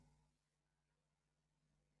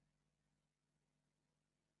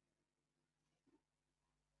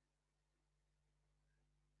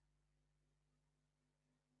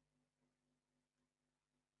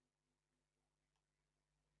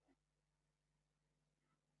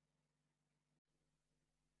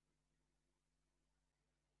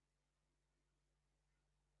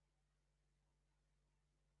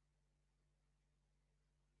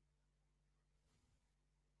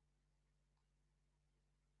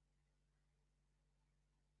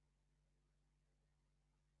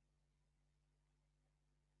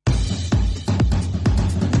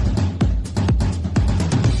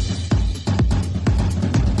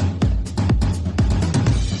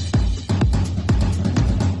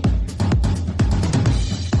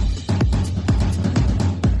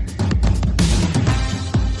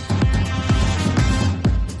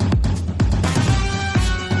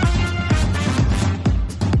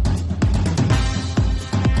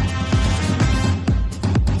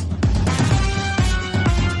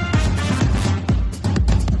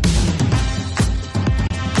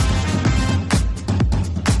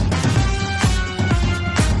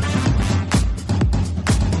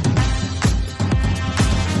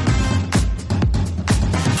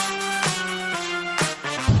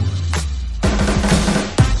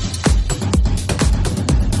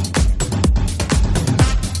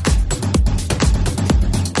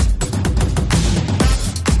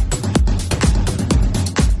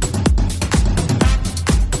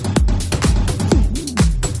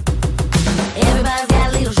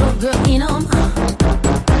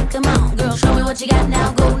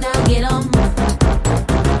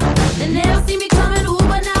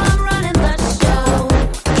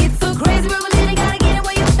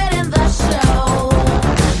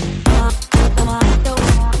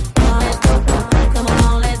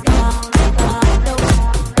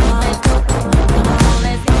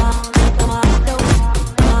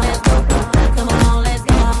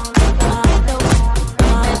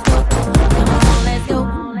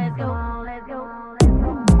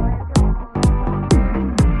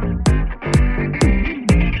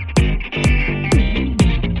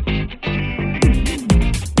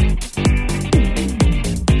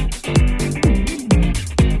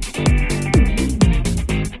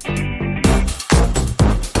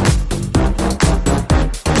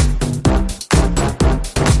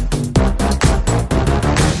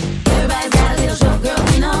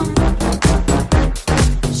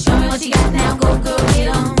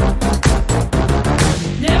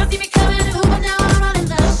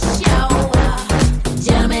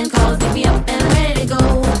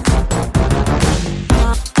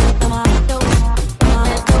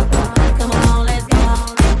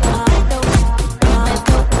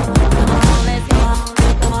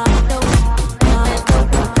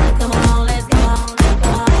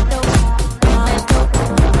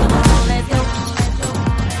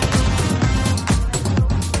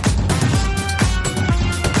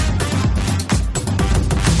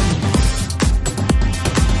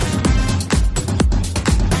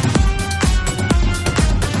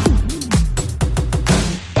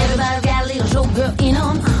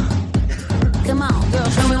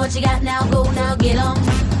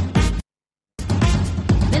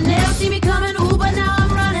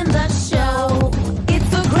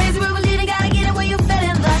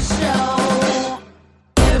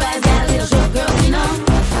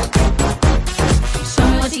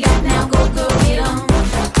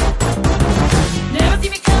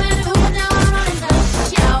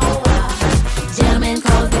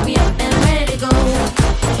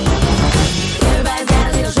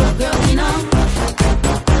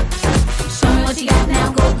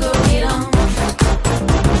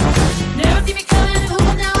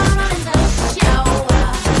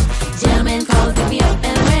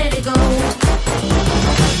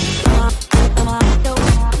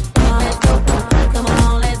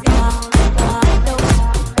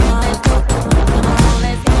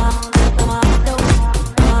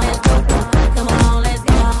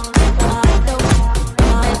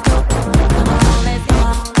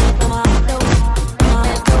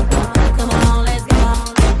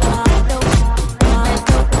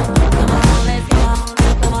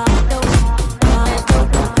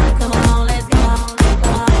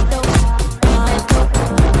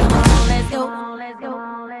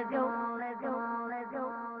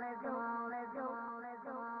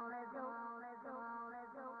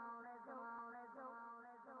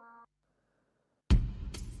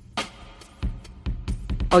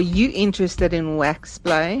Are you interested in wax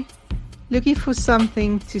play? Looking for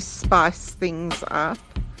something to spice things up?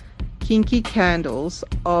 Kinky Candles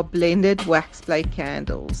are blended wax play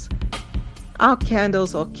candles. Our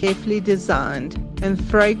candles are carefully designed and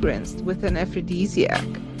fragranced with an aphrodisiac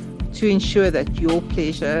to ensure that your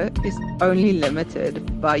pleasure is only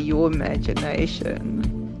limited by your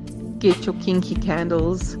imagination. Get your kinky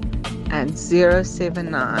candles at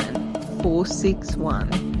 079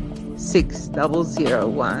 461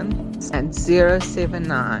 6001 and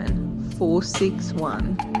 079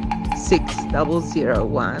 461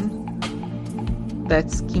 6001.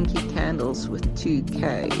 That's Kinky Candles with 2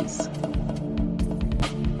 Ks.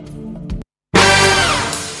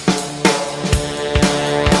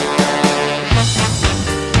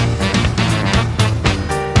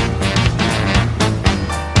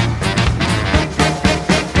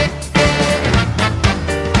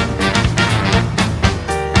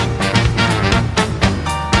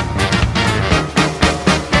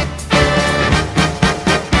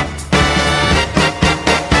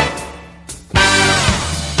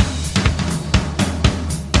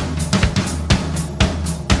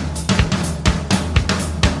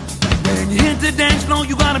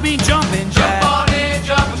 You gotta be jumping jack. Jump on in,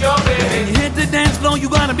 jump in. When you hit the dance floor, you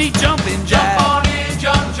gotta be jumping jack. Jump on in,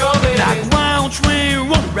 jump in. Like a wild train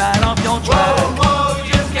rolling right off your track. Whoa, whoa,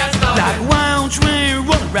 you just can't stop like it. a wild train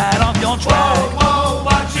rolling right off your track. Whoa, whoa,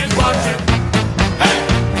 watch it, watch it. Hey, hey,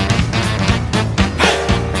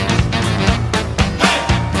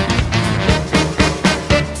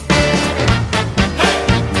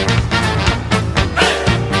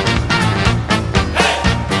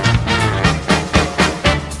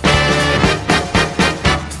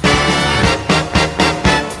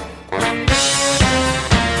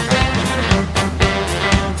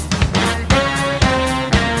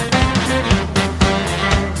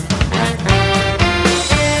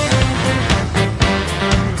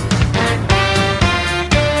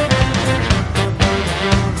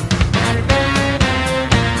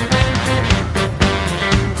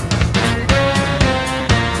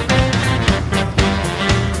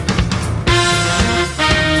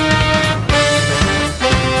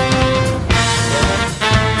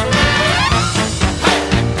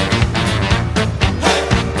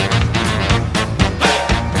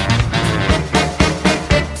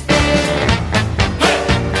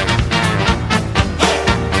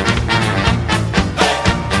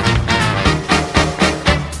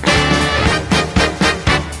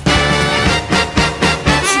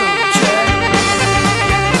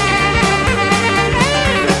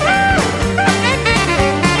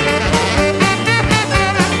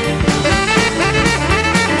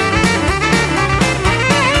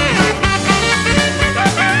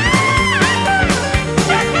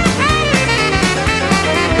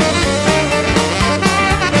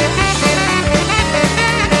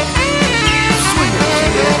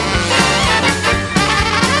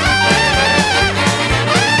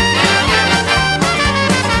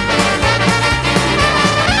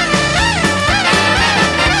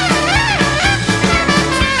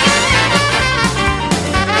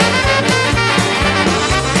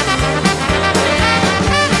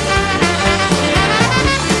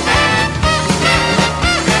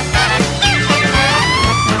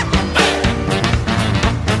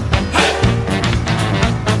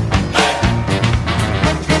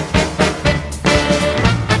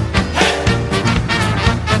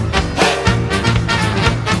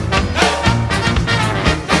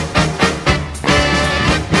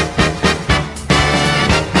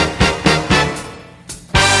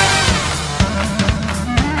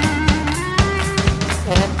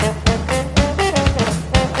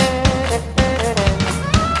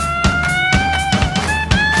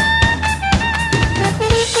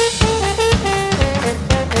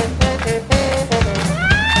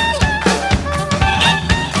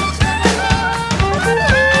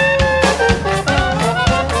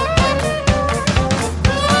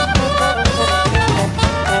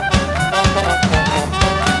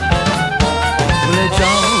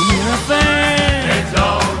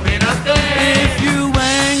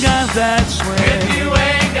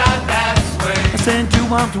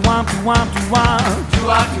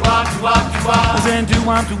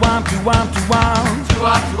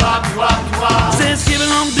 Say skid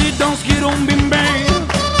on did don't skid on bim bang.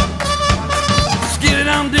 Skid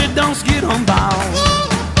on did don't skid on bound.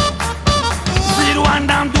 Skid one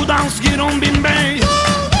down two down skid on bim bang.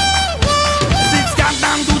 Six got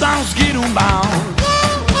down two down skid on bound.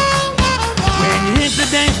 When you hit the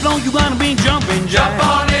dance floor you gotta be jumping jack. Jump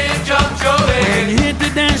on in, jump in. When you hit the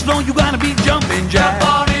dance floor you gotta be jumping jack.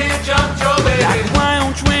 Jump on in, jump in. Like a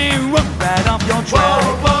wild train run right off your track.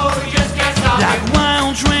 Whoa, whoa.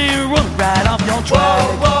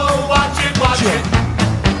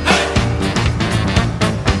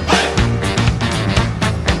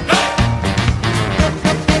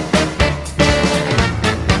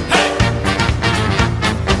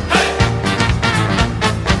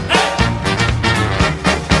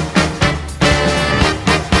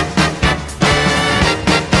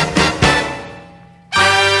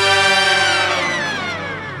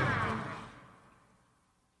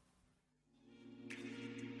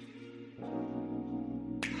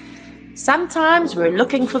 Sometimes we're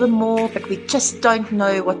looking for the more, but we just don't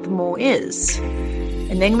know what the more is.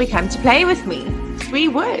 And then we come to play with me. 3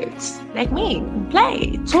 words, like me,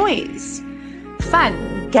 play, toys,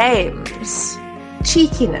 fun, games,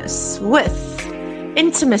 cheekiness, with,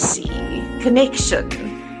 intimacy, connection,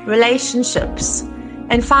 relationships,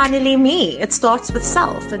 and finally me. It starts with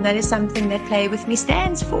self, and that is something that Play With Me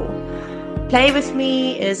stands for. Play With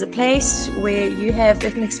Me is a place where you have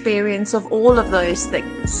an experience of all of those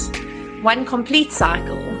things. One complete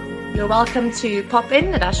cycle. You're welcome to pop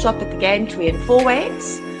in at our shop at the Gantry in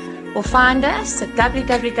Fourways, or find us at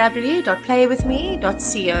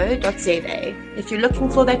www.playwithme.co.za. If you're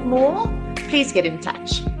looking for that more, please get in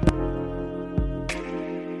touch.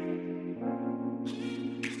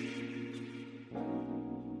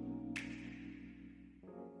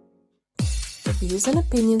 The views and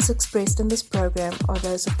opinions expressed in this program are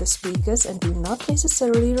those of the speakers and do not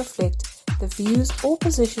necessarily reflect the views or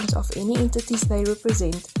positions of any entities they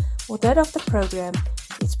represent or that of the program,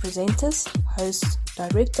 its presenters, hosts,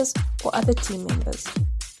 directors, or other team members.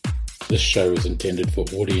 This show is intended for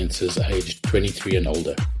audiences aged 23 and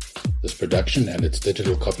older. This production and its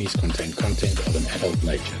digital copies contain content of an adult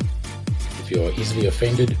nature. If you are easily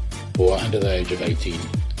offended or are under the age of 18,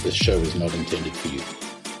 this show is not intended for you.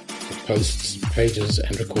 The posts, pages,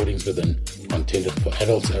 and recordings within are intended for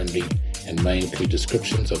adults only and may include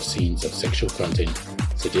descriptions of scenes of sexual content,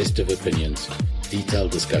 suggestive opinions,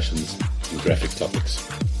 detailed discussions, and graphic topics.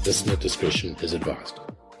 Listener discretion is advised.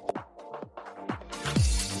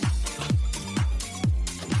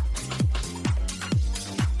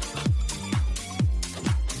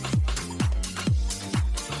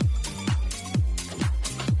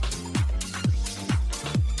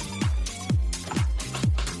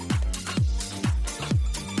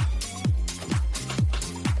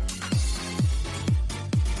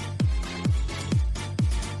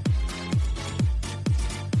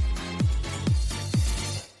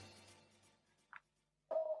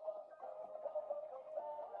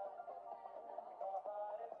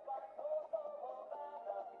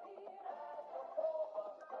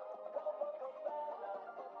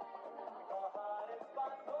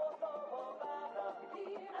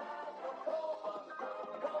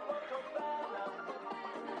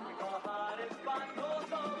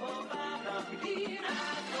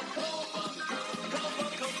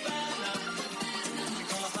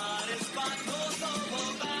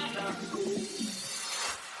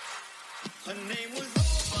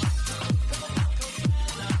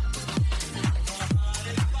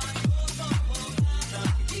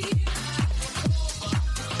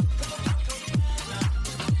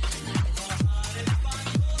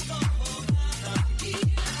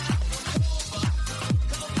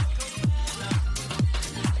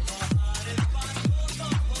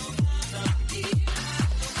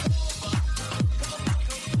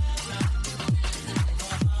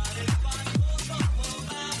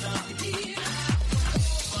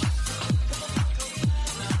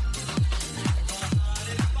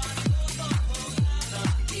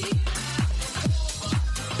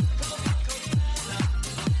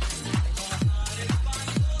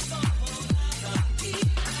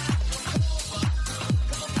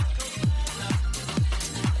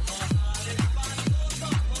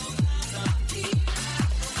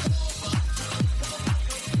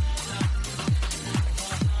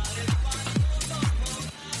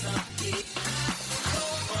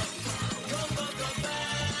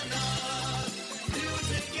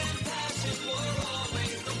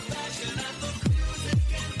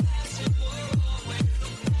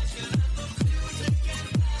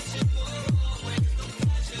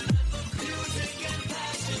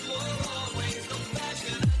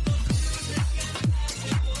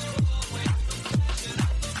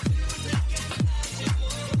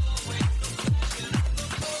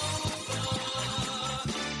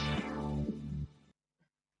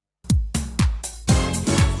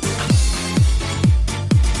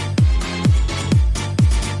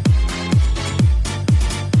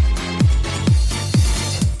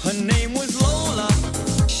 Her name was Lola.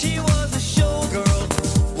 She was a showgirl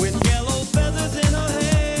with yellow feathers in her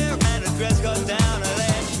hair and her dress got down her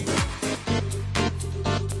leg.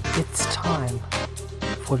 It's time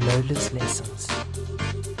for Lola's Lessons.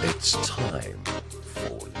 It's time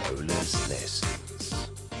for Lola's Lessons.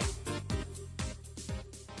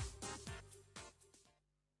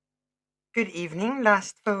 Good evening,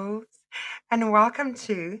 Lustfuls, and welcome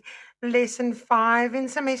to Lesson 5 in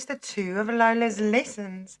Semester 2 of Lola's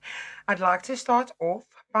Lessons. I'd like to start off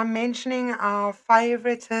by mentioning our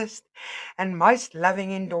favoritist and most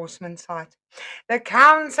loving endorsement site, the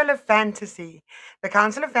Council of Fantasy. The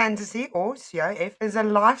Council of Fantasy, or COF, is a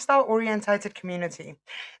lifestyle orientated community.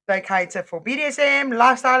 They cater for BDSM,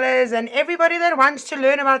 lifestylers, and everybody that wants to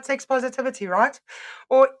learn about sex positivity, right?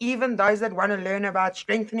 Or even those that want to learn about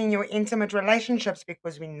strengthening your intimate relationships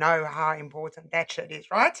because we know how important that shit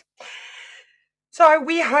is, right? So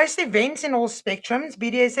we host events in all spectrums,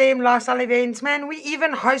 BDSM, lifestyle events, man. We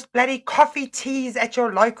even host bloody coffee teas at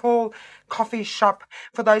your local coffee shop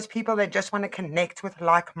for those people that just want to connect with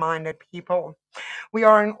like-minded people. We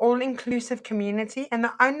are an all-inclusive community, and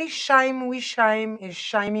the only shame we shame is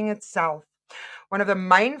shaming itself. One of the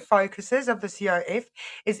main focuses of the COF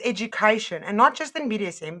is education, and not just in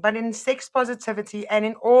BDSM, but in sex positivity and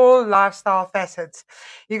in all lifestyle facets.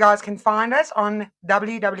 You guys can find us on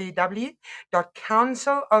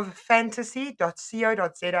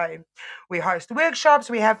www.counciloffantasy.co.za. We host workshops,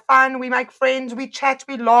 we have fun, we make friends, we chat,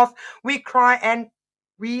 we laugh, we cry, and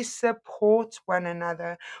we support one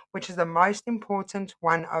another, which is the most important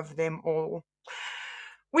one of them all.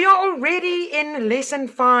 We are already in lesson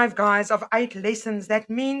 5, guys, of 8 lessons. That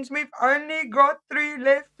means we've only got 3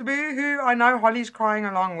 left. Boo-hoo. I know Holly's crying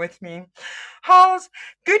along with me. Hols,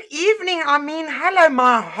 good evening. Hello,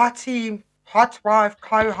 my hot wife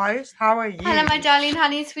co-host. How are you? Hello, my darling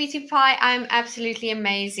honey, sweetie pie. I'm absolutely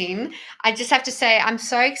amazing. I just have to say, I'm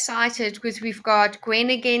so excited because we've got Gwen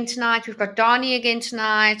again tonight. We've got Donnie again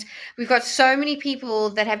tonight. We've got so many people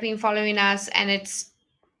that have been following us, and it's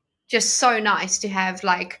just so nice to have,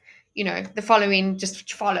 the following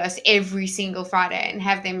just follow us every single Friday and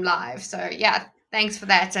have them live. So, yeah, thanks for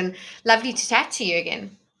that. And lovely to chat to you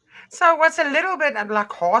again. So what's a little bit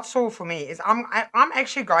like heart sore for me is I'm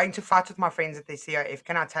actually going to fight with my friends at the COF,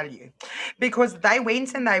 can I tell you? Because they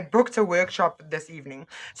went and they booked a workshop this evening.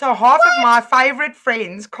 So half of my favorite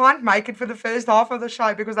friends can't make it for the first half of the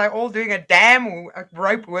show because they're all doing a damn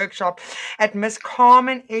rope workshop at Miss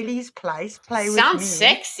Carmen Ellie's place. Play with me. Sounds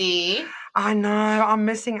sexy. I know, I'm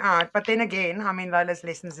missing out. But then again, Lola's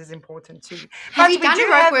lessons is important too. Have you done a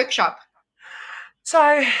rope workshop?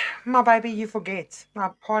 So, my baby, you forget.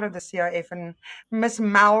 I'm part of the COF, and Miss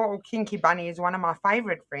Mel, or Kinky Bunny, is one of my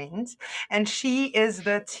favorite friends, and she is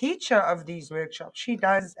the teacher of these workshops. She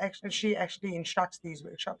actually instructs these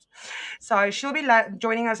workshops. So she'll be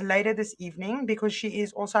joining us later this evening because she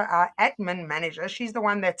is also our admin manager. She's the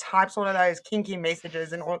one that types all of those kinky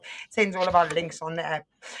messages and sends all of our links on the app.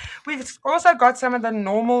 We've also got some of the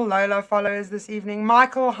normal Lola followers this evening.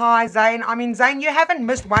 Michael, hi, Zane. Zane, you haven't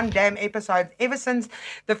missed one damn episode ever since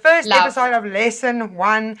the first episode of Lesson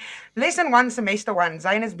 1, Semester 1.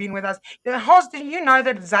 Zane has been with us. Hoss, did you know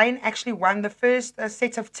that Zane actually won the first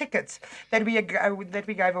set of tickets that we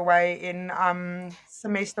gave away in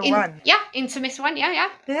Semester 1? Yeah, in Semester 1, yeah.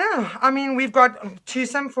 Yeah, we've got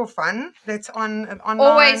Twosome for Fun that's online.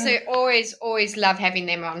 Always love having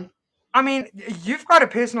them on. You've got a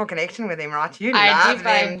personal connection with them, right? I love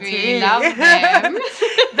them too. Love them.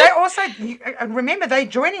 They also, remember, they're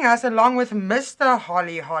joining us along with Mr.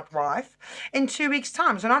 Holly Hot Wife in 2 weeks'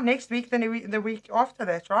 time. So not next week, then the week after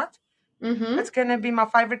that, right? Mm-hmm. It's going to be my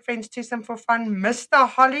favorite friends, Twosome for Fun, Mr.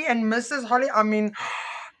 Holly and Mrs. Holly.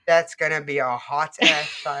 That's going to be a hot ass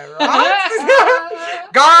show, right?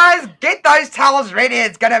 Guys, get those towels ready.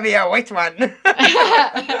 It's going to be a wet one.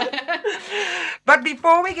 But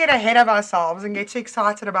before we get ahead of ourselves and get too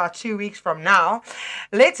excited about 2 weeks from now,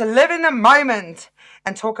 let's live in the moment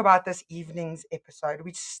and talk about this evening's episode,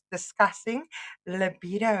 which is discussing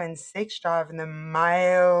libido and sex drive in the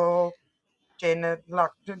male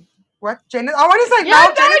what gender? I want to say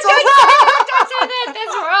male genital. Don't say that.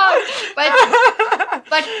 That's wrong.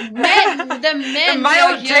 But men, male we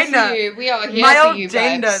are gender. Here for you. We are here male for you,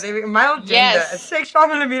 gender. folks. Male gender. Yes. Sex drive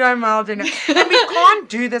and libido and male gender. And we can't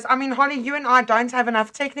do this. Holly, you and I don't have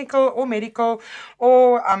enough technical or medical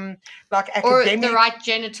or academic. Or the right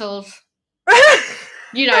genitals.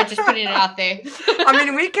 Just putting it out there.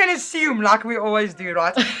 We can assume like we always do,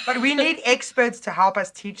 right? But we need experts to help us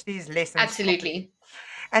teach these lessons. Absolutely.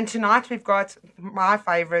 And tonight we've got my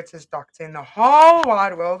favoritist doctor in the whole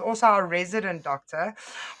wide world, also our resident doctor,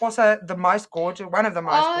 also one of the most gorgeous.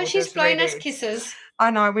 Oh, she's blowing us kisses. I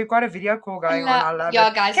know, we've got a video call going on. I love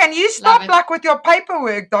it. Guys, can you stop with your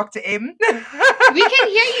paperwork, Dr. M? We can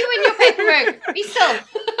hear you in your paperwork. Be still.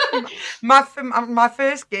 My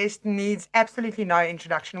first guest needs absolutely no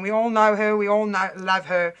introduction. We all know her. We all love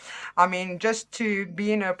her. Just to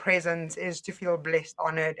be in her presence is to feel blessed,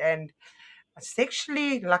 honored, and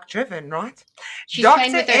sexually driven, right? She's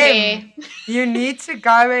playing with her hair. You need to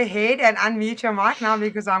go ahead and unmute your mic now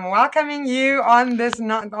because I'm welcoming you on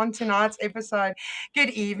tonight's episode. Good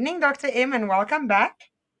evening, Dr. M, and welcome back.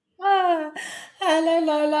 Hello,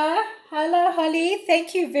 Lola. Hello, Holly.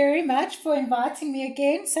 Thank you very much for inviting me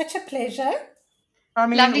again. Such a pleasure. I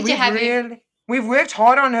mean, Lovely to have you. We've worked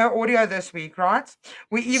hard on her audio this week, right?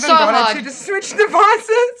 We even So got hard. her to switch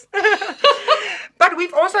devices. But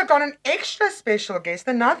we've also got an extra special guest,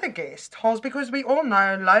 another guest, Holes, because we all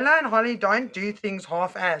know Lola and Holly don't do things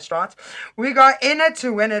half-assed, right? We got in it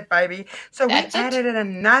to win it, baby. So we added in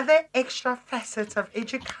another extra facet of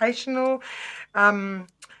educational,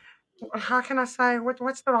 how can I say,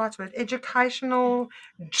 what's the right word? Educational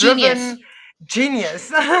driven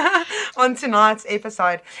genius on tonight's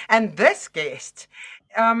episode. And this guest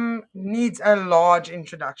needs a large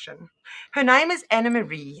introduction. Her name is Anna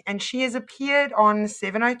Marie, and she has appeared on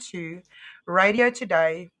 702, Radio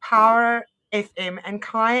Today, Power FM, and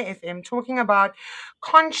Kaya FM, talking about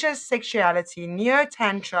conscious sexuality,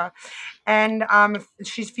 neo-tantra, and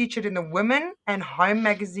she's featured in the Women and Home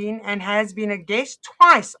magazine and has been a guest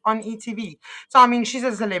twice on ETV. So, I mean, she's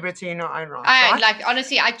a celebrity in her own right. Like,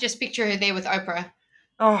 honestly, I just picture her there with Oprah.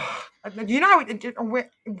 Oh, you know,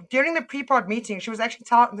 during the pre-pod meeting, she was actually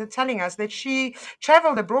telling us that she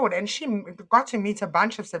traveled abroad and she got to meet a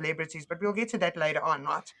bunch of celebrities, but we'll get to that later on,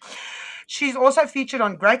 right? She's also featured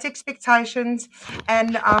on Great Expectations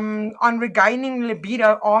and on regaining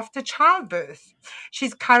libido after childbirth.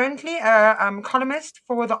 She's currently a columnist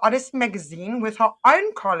for the Odyssey magazine with her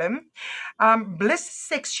own column, Bliss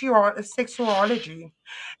Sexuology.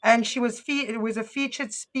 And she was a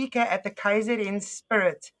featured speaker at the KZN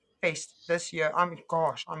Spirit Fest this year.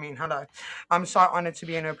 Hello. I'm so honored to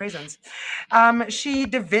be in her presence. She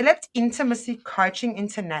developed Intimacy Coaching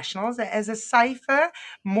Internationals as a safer,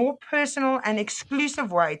 more personal and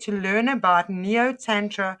exclusive way to learn about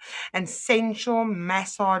neo-tantra and sensual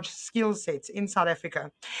massage skill sets in South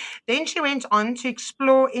Africa. Then she went on to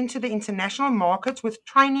explore into the international markets with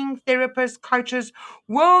training therapists, coaches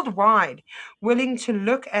worldwide, willing to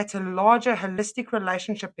look at a larger holistic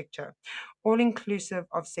relationship picture, all inclusive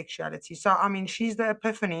of sexuality. So, I mean, she's the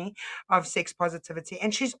epiphany of sex positivity.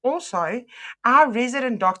 And she's also our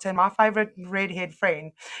resident doctor and my favorite redhead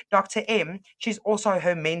friend, Dr. M. She's also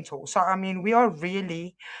her mentor. So, I mean, we are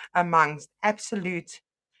really amongst absolute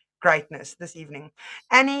greatness this evening.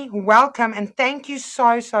 Annie, welcome, and thank you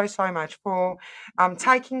so much for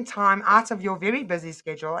taking time out of your very busy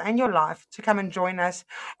schedule and your life to come and join us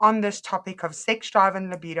on this topic of sex drive and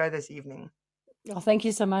libido this evening. Oh, thank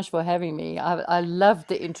you so much for having me. I love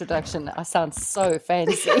the introduction. I sound so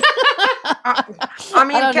fancy. I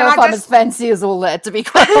mean, I don't know if I'm as fancy as all that, to be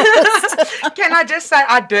quite honest. Can I just say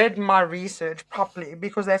I did my research properly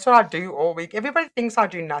because that's what I do all week. Everybody thinks I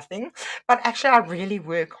do nothing, but actually I really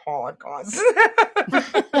work hard, guys.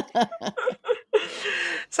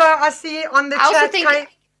 So I see on the chat.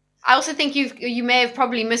 I also think you may have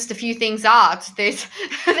probably missed a few things out. There's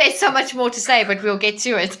so much more to say, but we'll get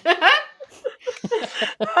to it.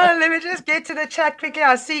 Let me just get to the chat quickly.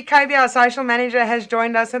 I see KB, our social manager, has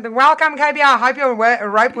joined us. Welcome, KB. I hope your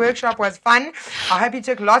rope workshop was fun. I hope you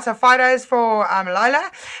took lots of photos for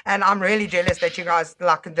Lola, and I'm really jealous that you guys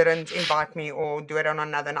didn't invite me or do it on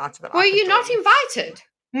another night. So Were you not invited?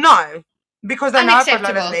 No, because they know I've got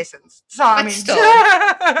Lola's lessons. So but still,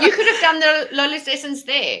 you could have done the Lola's lessons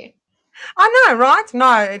there. I know, right?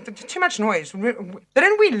 No, too much noise.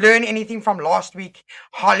 Didn't we learn anything from last week,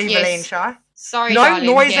 Holly Valencia? Sorry, no darling,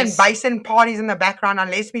 noise and bass and parties in the background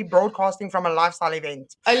unless we're broadcasting from a lifestyle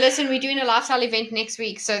event. Oh, listen, we're doing a lifestyle event next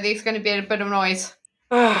week, so there's going to be a bit of noise.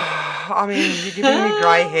 I mean, you're giving me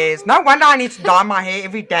grey hairs. No wonder I need to dye my hair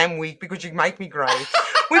every damn week because you make me grey.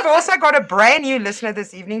 We've also got a brand new listener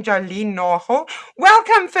this evening, Jolene Norho.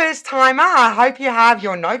 Welcome, first timer. I hope you have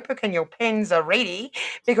your notebook and your pens are ready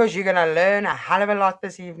because you're going to learn a hell of a lot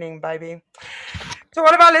this evening, baby. So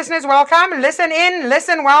all of our listeners, welcome. Listen in,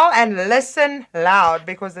 listen well, and listen loud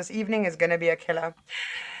because this evening is going to be a killer.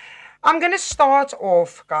 I'm going to start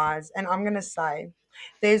off, guys, and I'm going to say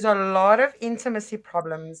there's a lot of intimacy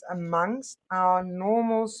problems amongst our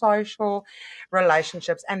normal social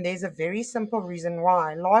relationships, and there's a very simple reason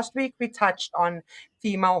why. Last week, we touched on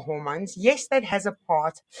female hormones. Yes, that has a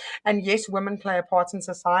part, and yes, women play a part in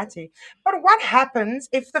society. But what happens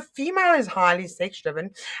if the female is highly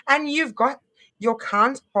sex-driven and you've got your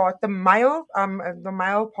counterpart, the male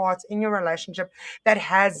part in your relationship that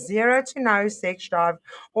has 0 to no sex drive,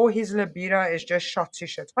 or his libido is just shot to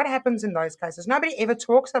shit. What happens in those cases? Nobody ever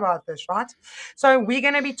talks about this, right? So we're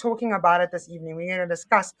going to be talking about it this evening. We're going to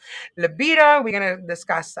discuss libido. We're going to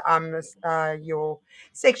discuss your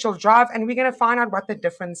sexual drive, and we're going to find out what the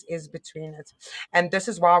difference is between it. And this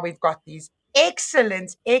is why we've got these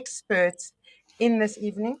excellent experts in this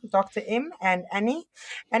evening, Dr. M and Annie.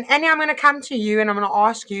 And Annie, I'm going to come to you and I'm going to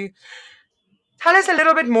ask you, tell us a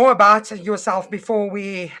little bit more about yourself before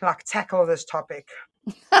we tackle this topic.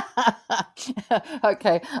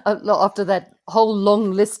 Okay, after that whole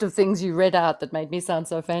long list of things you read out that made me sound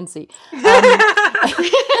so fancy.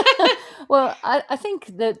 Well, I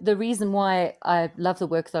think the reason why I love the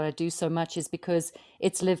work that I do so much is because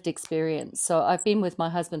it's lived experience. So I've been with my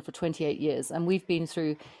husband for 28 years, and we've been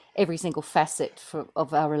through every single facet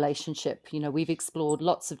of our relationship. You know, we've explored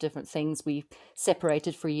lots of different things. We've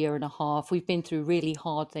separated for a year and a half. We've been through really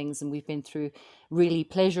hard things, and we've been through really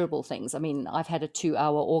pleasurable things. I mean, I've had a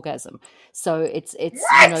 2-hour orgasm. So it's you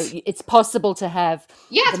know, it's possible to have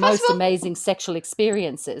the most amazing sexual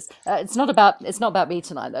experiences. It's not about me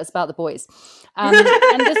tonight. It's about the boys. And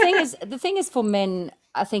the thing is for men,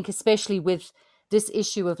 I think, especially with this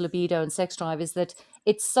issue of libido and sex drive, is that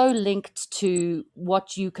it's so linked to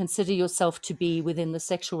what you consider yourself to be within the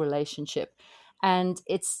sexual relationship. And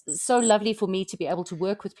it's so lovely for me to be able to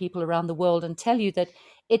work with people around the world and tell you that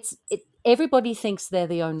everybody thinks they're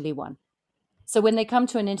the only one. So when they come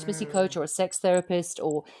to an intimacy coach or a sex therapist,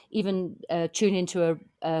 or even tune into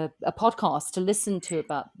a podcast to listen to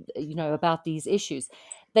about these issues,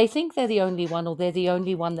 they think they're the only one, or they're the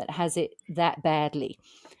only one that has it that badly.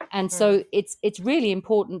 And so it's really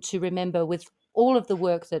important to remember, with all of the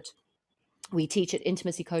work that we teach at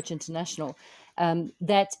Intimacy Coach International,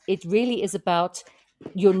 that it really is about,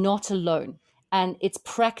 you're not alone. And it's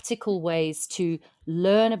practical ways to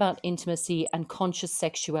learn about intimacy and conscious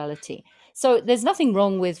sexuality. So there's nothing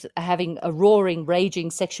wrong with having a roaring,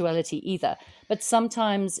 raging sexuality either. But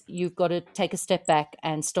sometimes you've got to take a step back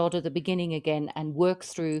and start at the beginning again and work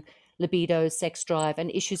through libido, sex drive, and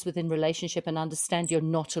issues within relationship, and understand you're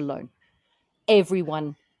not alone.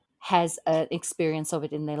 Everyone has an experience of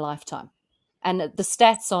it in their lifetime. And the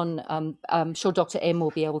stats on, I'm sure Dr. M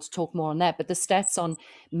will be able to talk more on that, but the stats on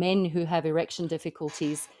men who have erection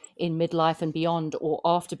difficulties in midlife and beyond, or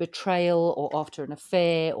after betrayal, or after an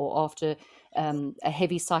affair, or after a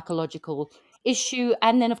heavy psychological issue,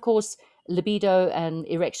 and then, of course, libido and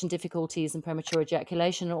erection difficulties and premature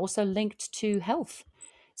ejaculation are also linked to health.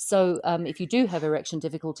 So if you do have erection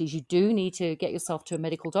difficulties, you do need to get yourself to a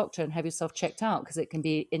medical doctor and have yourself checked out, because it can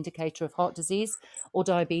be an indicator of heart disease or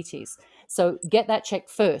diabetes. So get that checked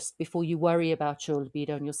first before you worry about your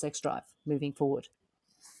libido and your sex drive moving forward.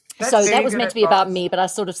 So that was meant to be about me, but I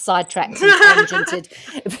sort of sidetracked and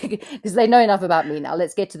tangented because they know enough about me now.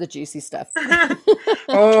 Let's get to the juicy stuff.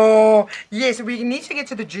 Oh, yes, we need to get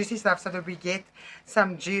to the juicy stuff so that we get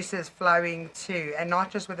some juices flowing too, and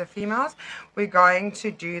not just with the females. We're going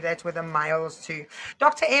to do that with the males too.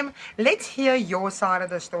 Dr. M, let's hear your side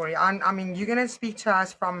of the story. I mean, you're going to speak to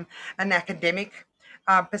us from an academic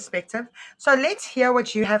perspective. So let's hear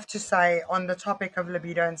what you have to say on the topic of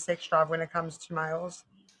libido and sex drive when it comes to males.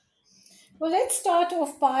 Well, let's start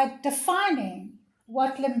off by defining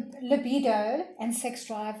what libido and sex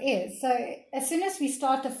drive is. So as soon as we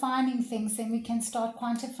start defining things, then we can start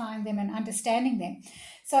quantifying them and understanding them.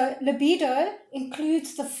 So libido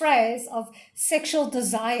includes the phrase of sexual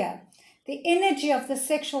desire, the energy of the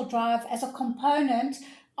sexual drive as a component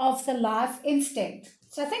of the life instinct.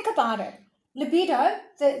 So think about it. Libido,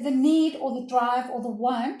 the need or the drive or the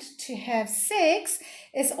want to have sex,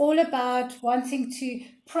 is all about wanting to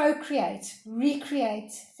procreate,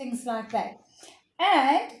 recreate, things like that.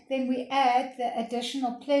 And then we add the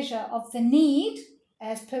additional pleasure of the need,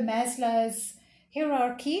 as per Maslow's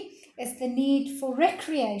hierarchy, is the need for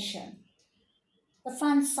recreation, the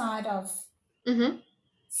fun side of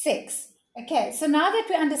sex. Okay, so now that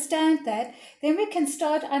we understand that, then we can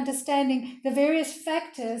start understanding the various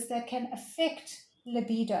factors that can affect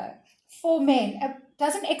libido for men. It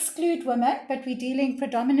doesn't exclude women, but we're dealing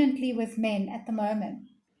predominantly with men at the moment.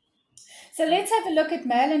 So let's have a look at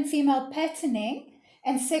male and female patterning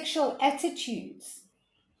and sexual attitudes.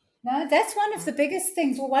 Now, that's one of the biggest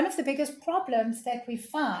things, or one of the biggest problems that we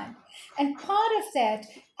find. And part of that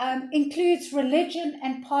includes religion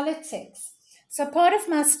and politics. So part of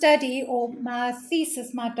my study, or my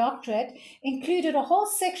thesis, my doctorate, included a whole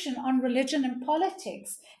section on religion and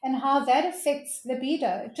politics and how that affects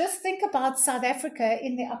libido. Just think about South Africa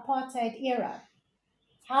in the apartheid era,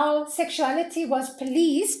 how sexuality was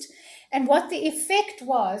policed and what the effect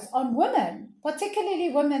was on women, particularly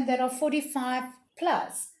women that are 45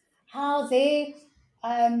 plus, how their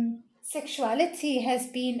sexuality has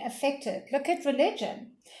been affected. Look at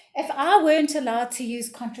religion. If I weren't allowed to use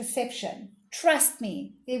contraception, trust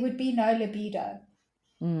me, there would be no libido.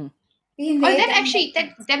 Oh, that actually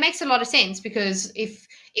that makes a lot of sense, because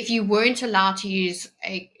if you weren't allowed to use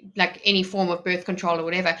any form of birth control or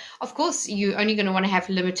whatever, of course you're only going to want to have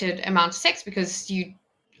limited amount of sex, because you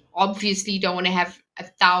obviously don't want to have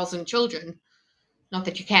 1,000 children. Not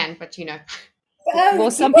that you can, but you know.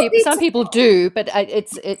 Well, some people do, but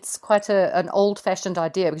it's quite an old-fashioned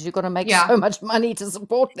idea, because you've got to make so much money to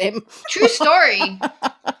support them. True story.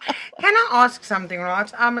 Can I ask something,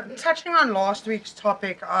 right? Touching on last week's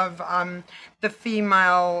topic of the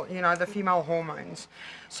female, the female hormones.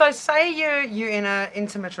 So say you're in an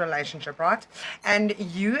intimate relationship, right? And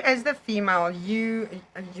you as the female, you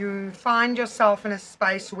find yourself in a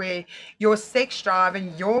space where your sex drive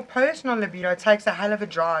and your personal libido takes a hell of a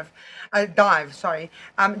dive,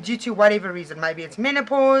 due to whatever reason. Maybe it's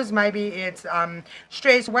menopause, maybe it's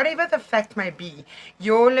stress, whatever the fact may be.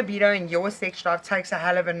 Your libido and your sex drive takes a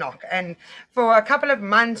hell of a knock. And for a couple of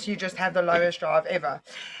months, you just have the lowest drive ever.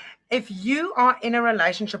 If you are in a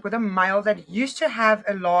relationship with a male that used to have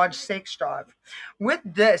a large sex drive, with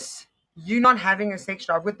this, you not having a sex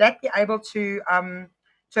drive, would that be able to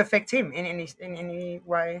affect him in any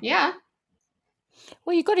way? Yeah.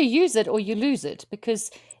 Well, you've got to use it or you lose it, because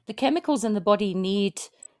the chemicals in the body need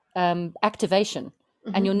activation,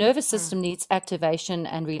 and your nervous system needs activation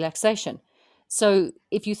and relaxation. So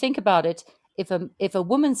if you think about it, if a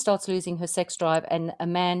woman starts losing her sex drive and a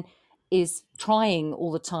man is trying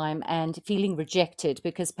all the time and feeling rejected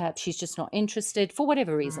because perhaps she's just not interested for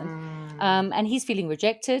whatever reason, and he's feeling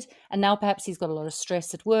rejected, and now perhaps he's got a lot of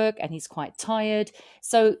stress at work and he's quite tired.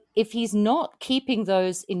 So if he's not keeping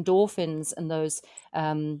those endorphins and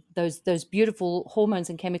those beautiful hormones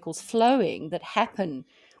and chemicals flowing that happen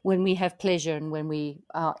when we have pleasure and when we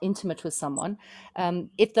are intimate with someone,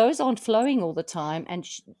 if those aren't flowing all the time, and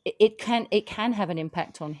it can have an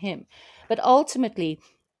impact on him. But ultimately,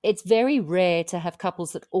 it's very rare to have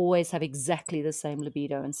couples that always have exactly the same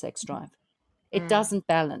libido and sex drive. It doesn't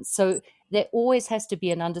balance. So there always has to be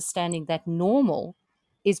an understanding that normal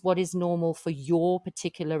is what is normal for your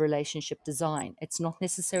particular relationship design. It's not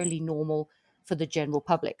necessarily normal for the general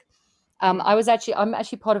public. I'm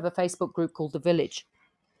actually part of a Facebook group called The Village.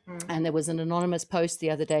 And there was an anonymous post the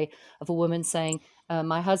other day of a woman saying,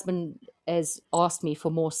 my husband has asked me for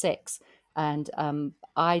more sex. And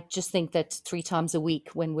I just think that 3 times a week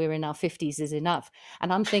when we're in our 50s is enough.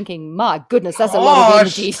 And I'm thinking, my goodness, that's a lot of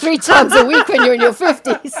energy. 3 times a week when you're in your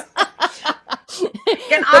 50s.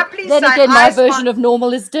 Can I please then say, again, my version of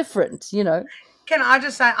normal is different, Can I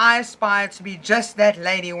just say, I aspire to be just that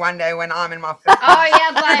lady one day when I'm in my 50s. Oh,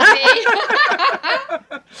 yeah,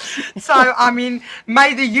 baby. So, I mean,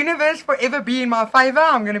 may the universe forever be in my favor.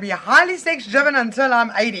 I'm going to be highly sex-driven until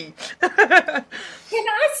I'm 80. Can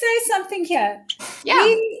I say something here?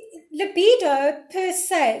 Yeah. Libido per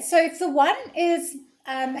se. So if the one is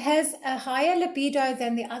has a higher libido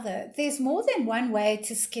than the other, there's more than one way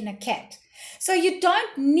to skin a cat. So you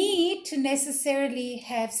don't need to necessarily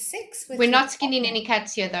have sex with. We're not skinning any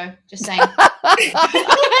cats here, though. Just saying.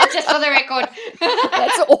 Just for the record.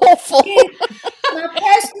 That's awful. My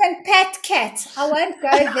postman pet cat. I won't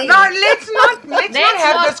go there. No, let's not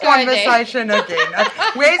have this conversation again.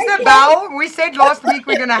 Where's the bell? We said last week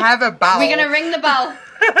we're going to have a bell. We're going to ring the bell.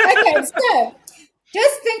 Okay, so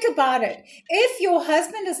just think about it. If your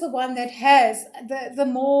husband is the one that has the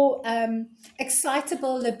more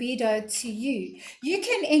excitable libido to you, you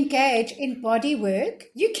can engage in body work.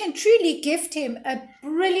 You can truly gift him a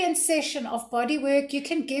brilliant session of body work. You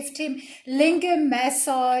can gift him lingam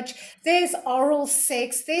massage. There's oral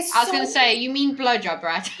sex. I was going to say, you mean blowjob,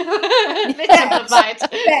 right? Let's simplify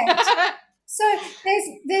it. So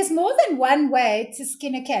there's more than one way to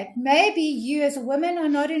skin a cat. Maybe you as a woman are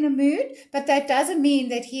not in a mood, but that doesn't mean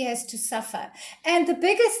that he has to suffer. And the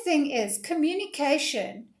biggest thing is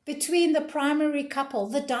communication between the primary couple.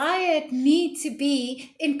 The dyad need to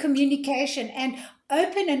be in communication and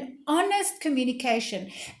open and honest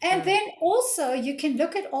communication. And then also you can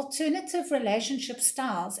look at alternative relationship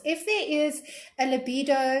styles. If there is a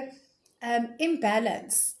libido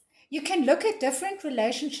imbalance, you can look at different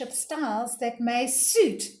relationship styles that may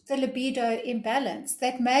suit the libido imbalance,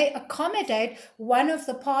 that may accommodate one of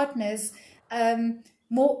the partners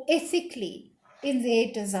more ethically in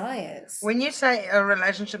their desires. When you say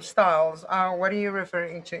relationship styles, what are you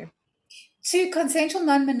referring to? To consensual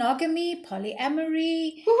non-monogamy,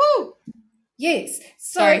 polyamory. Woohoo! Yes.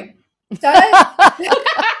 So Sorry. Just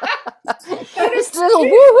a little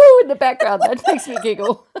woohoo in the background. That makes me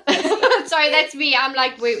giggle. Sorry, that's me. I'm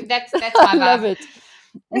like, wait, that's my I vibe. love it.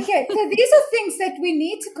 Okay, so these are things that we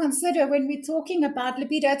need to consider when we're talking about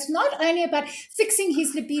libido. It's not only about fixing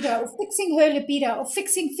his libido or fixing her libido or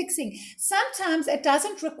fixing. Sometimes it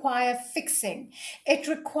doesn't require fixing. It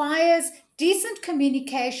requires decent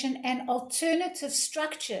communication and alternative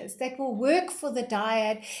structures that will work for the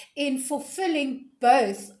dyad in fulfilling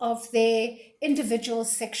both of their individual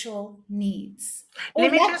sexual needs.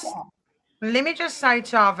 Let me just say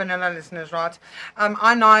to our vanilla listeners, right?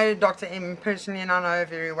 I know Dr. M personally, and I know her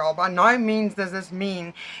very well. By no means does this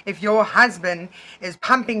mean if your husband is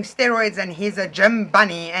pumping steroids and he's a gym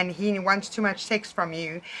bunny and he wants too much sex from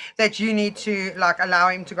you, that you need to like allow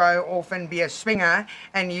him to go off and be a swinger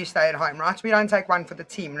and you stay at home, right? We don't take one for the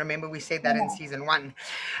team. Remember, we said that in season 1.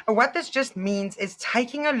 What this just means is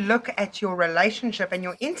taking a look at your relationship and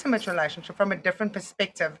your intimate relationship from a different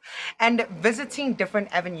perspective and visiting different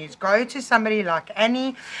avenues. Go to somebody like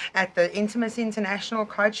Annie at the Intimacy International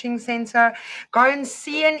Coaching Center. Go and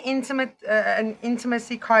see an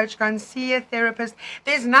intimacy coach. Go and see a therapist.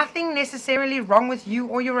 There's nothing necessarily wrong with you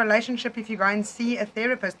or your relationship if you go and see a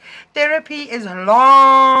therapist. Therapy is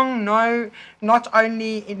not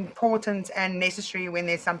only important and necessary when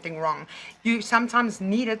there's something wrong. You sometimes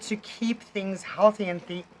need it to keep things healthy and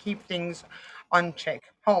keep things on check.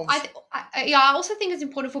 I also think it's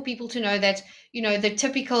important for people to know that, the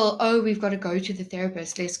typical, we've got to go to the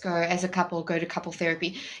therapist, let's go as a couple, go to couple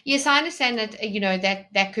therapy. Yes, I understand that,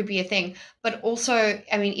 that could be a thing. But also,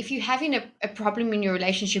 I mean, if you're having a problem in your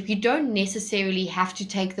relationship, you don't necessarily have to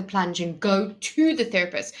take the plunge and go to the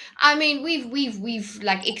therapist. I mean, we've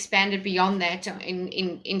like expanded beyond that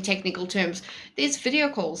in technical terms. There's video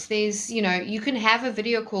calls. There's, you can have a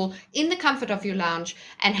video call in the comfort of your lounge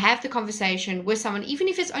and have the conversation with someone, even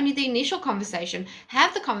if it's only the initial conversation.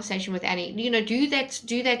 Have the conversation with Annie. Do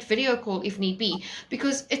that video call if need be,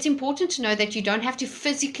 because it's important to know that you don't have to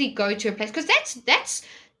physically go to a place, because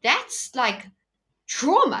that's like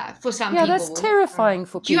trauma for some people. Yeah, that's terrifying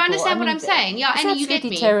for people. Do you understand what I'm saying? Yeah, it's Annie, you get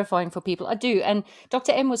me. Terrifying for people. I do. And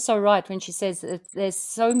Dr. M was so right when she says that there's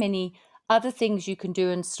so many other things you can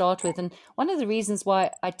do and start with. And one of the reasons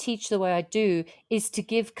why I teach the way I do is to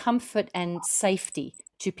give comfort and safety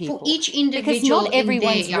to people. For each individual. Because not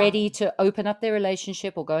everyone's ready to open up their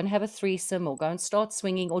relationship or go and have a threesome or go and start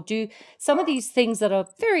swinging or do some of these things that are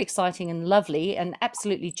very exciting and lovely and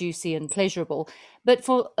absolutely juicy and pleasurable. But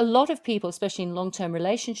for a lot of people, especially in long-term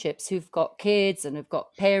relationships who've got kids and who've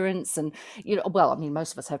got parents and, well, I mean,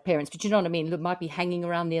 most of us have parents, but you know what I mean? They might be hanging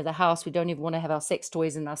around near the house. We don't even want to have our sex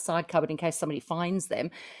toys in our side cupboard in case somebody finds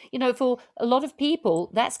them. For a lot of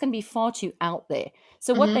people, that's going to be far too out there.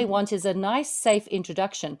 So what they want is a nice, safe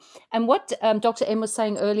introduction. And what Dr. M was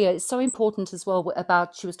saying earlier is so important as well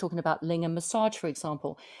she was talking about lingam massage, for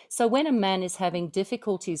example. So when a man is having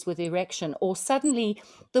difficulties with erection or suddenly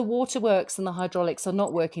the waterworks and the hydraulics are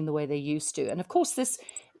not working the way they used to. And of course, this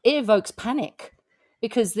evokes panic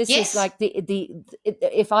because this is like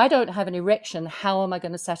if I don't have an erection, how am I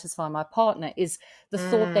going to satisfy my partner is the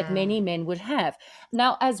thought that many men would have.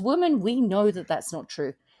 Now, as women, we know that that's not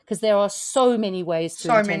true. Because there are so many ways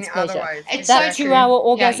to intense pleasure. That 2-hour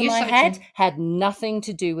orgasm I had nothing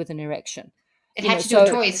to do with an erection. It had to do with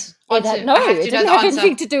toys. It didn't have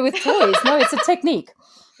anything to do with toys. No, it's a technique.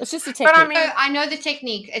 It's just a technique. But I know the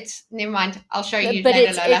technique. It's never mind. I'll show you but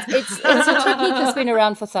later, Lola. It's a technique that's been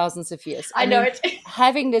around for thousands of years. I know it.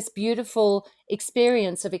 Having this beautiful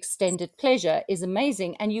experience of extended pleasure is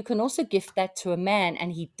amazing, and you can also gift that to a man,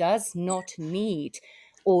 and he does not need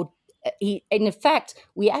in fact,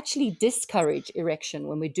 we actually discourage erection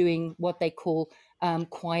when we're doing what they call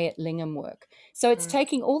quiet lingam work. So it's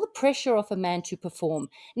taking all the pressure off a man to perform.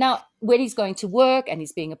 Now, when he's going to work and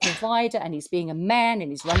he's being a provider and he's being a man and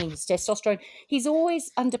he's running his testosterone, he's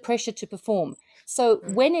always under pressure to perform. So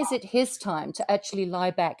when is it his time to actually lie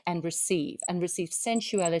back and receive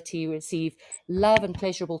sensuality, receive love and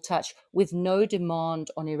pleasurable touch with no demand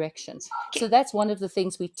on erection? So that's one of the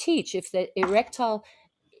things we teach. If the erectile...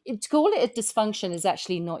 to call it a dysfunction is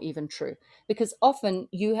actually not even true, because often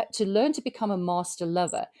you have to learn to become a master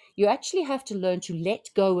lover. You actually have to learn to let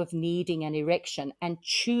go of needing an erection and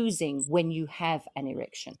choosing when you have an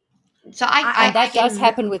erection. So that does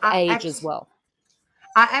happen with age as well.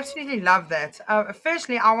 I absolutely love that.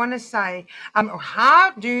 Firstly, I want to say,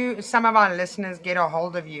 how do some of our listeners get a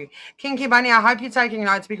hold of you? Kinky Bunny, I hope you're taking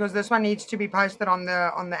notes because this one needs to be posted on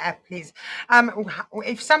the app, please.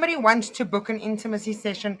 If somebody wants to book an intimacy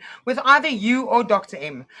session with either you or Dr.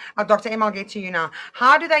 M, Dr. M, I'll get to you now.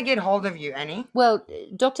 How do they get hold of you, Annie? Well,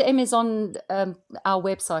 Dr. M is on our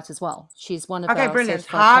website as well. She's one of Okay, our brilliant.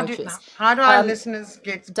 certified coaches. How do our listeners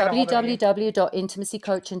get a hold of you?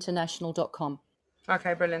 www.intimacycoachinternational.com.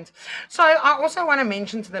 Okay, brilliant. So I also want to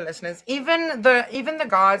mention to the listeners, even the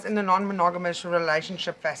guys in the non-monogamous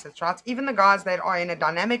relationship facets, right? Even the guys that are in a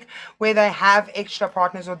dynamic where they have extra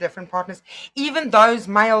partners or different partners, even those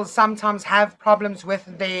males sometimes have problems with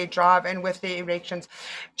their drive and with their erections.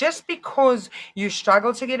 Just because you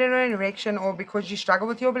struggle to get an erection or because you struggle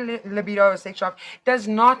with your libido or sex drive does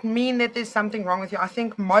not mean that there's something wrong with you. I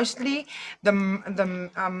think mostly the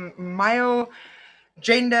male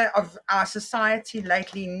gender of our society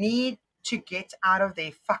lately need to get out of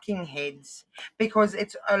their fucking heads because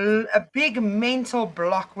it's a big mental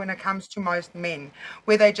block when it comes to most men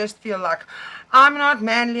where they just feel like I'm not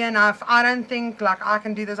manly enough, I don't think like I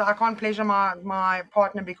can do this, I can't pleasure my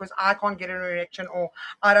partner because I can't get an erection or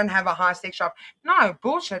I don't have a high sex drive. No,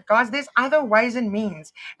 bullshit, guys. There's other ways and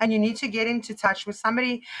means, and you need to get into touch with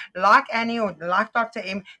somebody like Annie or like Dr.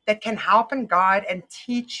 M that can help and guide and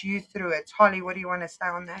teach you through it. Holly, what do you want to say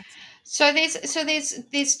on that? So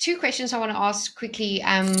there's two questions I want to ask quickly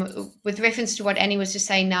with reference to what Annie was just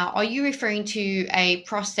saying now. Are you referring to a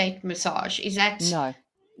prostate massage? Is that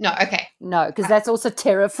no, okay. No, because that's also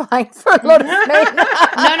terrifying for a lot of men. No,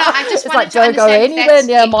 I just it's wanted like, to don't go understand anywhere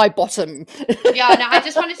near my bottom. Yeah, no, I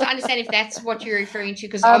just wanted to understand if that's what you're referring to,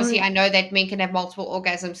 because obviously I know that men can have multiple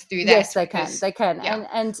orgasms through that. Yes, they can. Yeah.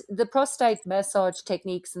 And the prostate massage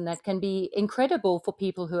techniques and that can be incredible for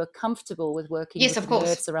people who are comfortable with working with the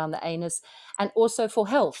nerves around the anus, and also for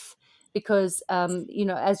health. Because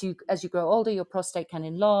as you grow older, your prostate can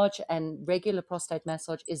enlarge, and regular prostate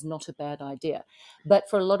massage is not a bad idea. But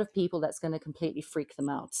for a lot of people, that's going to completely freak them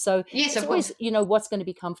out. So yes, it's always what's going to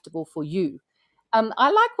be comfortable for you. I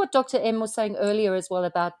like what Dr. M was saying earlier as well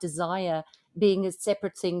about desire being a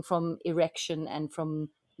separate thing from erection and from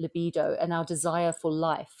libido and our desire for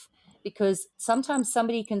life. Because sometimes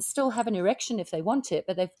somebody can still have an erection if they want it,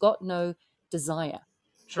 but they've got no desire.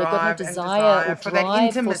 They've got no desire or for that drive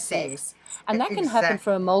intimacy. for sex. And that can happen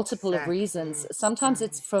for a multiple of reasons. Sometimes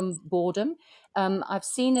it's from boredom. I've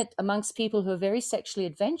seen it amongst people who are very sexually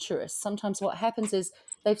adventurous. Sometimes what happens is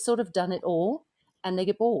they've sort of done it all and they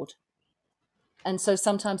get bored. And so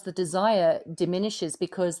sometimes the desire diminishes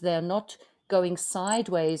because they're not going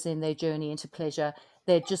sideways in their journey into pleasure.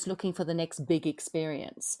 They're just looking for the next big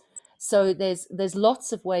experience. So there's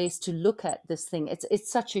lots of ways to look at this thing. It's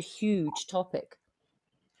such a huge topic.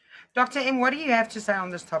 Dr. M, what do you have to say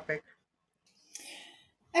on this topic?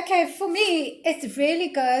 Okay, for me, it really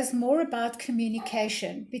goes more about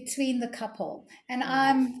communication between the couple. And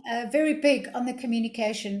I'm very big on the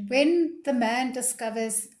communication. When the man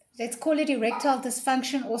discovers, let's call it erectile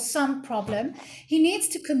dysfunction or some problem, he needs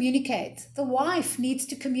to communicate. The wife needs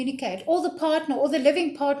to communicate, or the partner, or the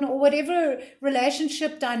living partner, or whatever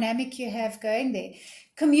relationship dynamic you have going there.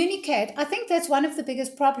 Communicate. I think that's one of the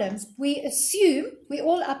biggest problems. We assume, we're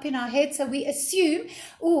all up in our head, so we assume,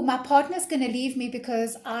 oh, my partner's going to leave me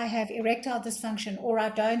because I have erectile dysfunction or I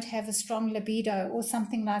don't have a strong libido or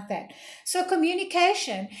something like that. So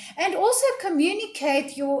communication, and also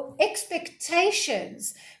communicate your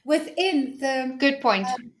expectations within the good point,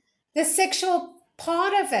 the sexual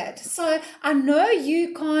part of it. So I know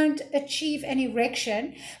you can't achieve an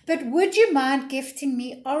erection, but would you mind gifting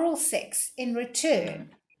me oral sex in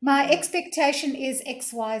return? My expectation is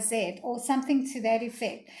XYZ or something to that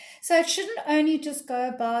effect. So it shouldn't only just go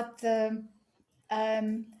about the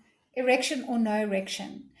erection or no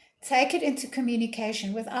erection. Take it into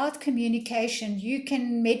communication. Without communication, you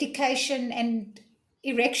can medication and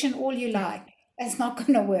erection all you like. It's not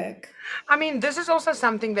going to work. I mean, this is also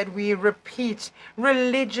something that we repeat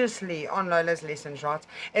religiously on Lola's lessons, right?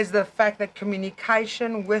 Is the fact that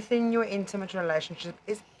communication within your intimate relationship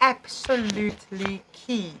is absolutely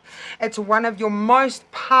key. It's one of your most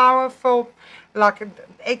powerful,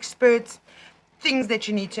 experts, things that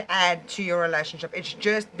you need to add to your relationship. It's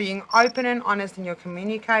just being open and honest in your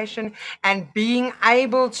communication and being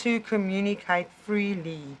able to communicate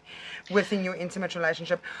freely within your intimate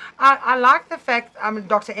relationship. I like the fact,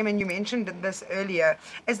 Dr. M, and you mentioned this earlier,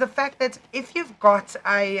 is the fact that if you've got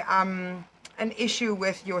an issue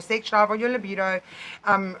with your sex drive or your libido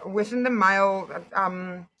within the male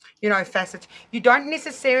facet, you don't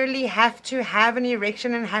necessarily have to have an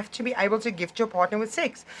erection and have to be able to gift your partner with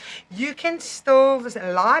sex. You can still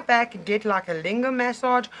lie back and get like a lingo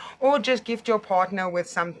massage, or just gift your partner with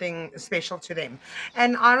something special to them.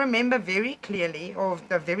 And I remember very clearly, or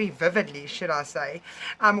very vividly, should I say,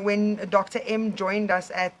 when Dr. M joined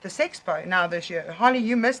us at the Sexpo now this year. Holly,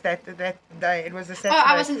 you missed that day. It was a Saturday. Oh,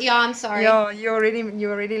 I wasn't. Yeah, I'm sorry. Yeah, you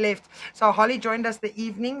already left. So Holly joined us the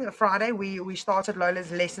evening, Friday. We started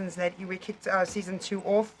Lola's lessons that we kicked season 2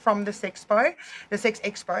 off from the Sex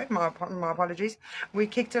Expo. My apologies. We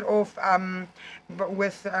kicked it off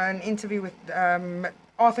with an interview with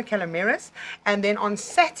Arthur Calameris, and then on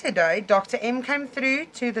Saturday Dr. M came through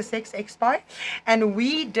to the Sex Expo, and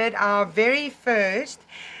we did our very first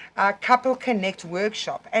Couple Connect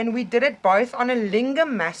workshop, and we did it both on a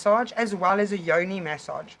lingam massage as well as a yoni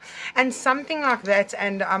massage. And something like that,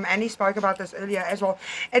 and Annie spoke about this earlier as well,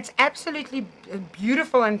 it's absolutely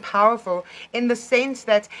beautiful and powerful in the sense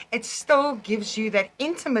that it still gives you that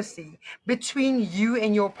intimacy between you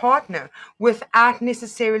and your partner without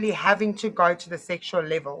necessarily having to go to the sexual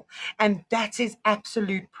level. And that is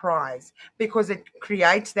absolute prize, because it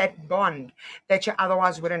creates that bond that you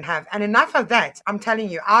otherwise wouldn't have. And enough of that, I'm telling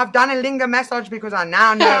you, I've done a linga massage because I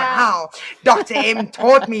now know how. Dr. M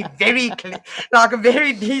taught me very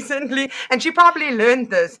decently, and she probably learned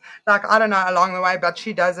this, I don't know, along the way, but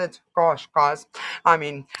she does it. Gosh, guys, I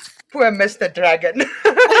mean, poor Mr. Dragon.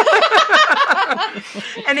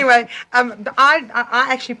 Anyway, I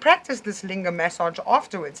actually practiced this linga massage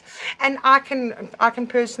afterwards, and I can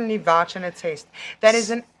personally vouch and attest that is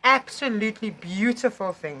an absolutely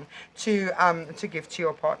beautiful thing to give to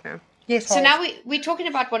your partner. Yes. So now we're talking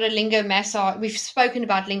about what a lingo massage. We've spoken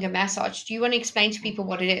about lingo massage. Do you want to explain to people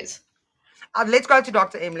what it is? Let's go to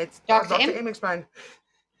Dr. M. Dr. M? M explain.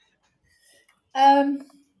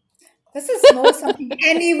 This is more something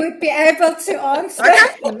Annie would be able to answer. Okay.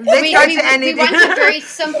 We want a very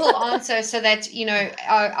simple answer so that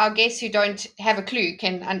our guests who don't have a clue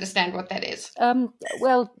can understand what that is.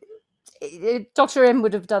 Well, Dr. M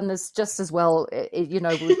would have done this just as well.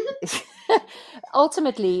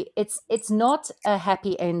 Ultimately, it's not a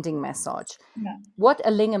happy ending massage. No. What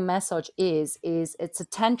a lingam massage is it's a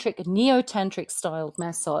neo-tantric styled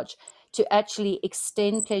massage to actually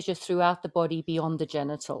extend pleasure throughout the body beyond the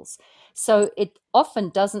genitals. So it often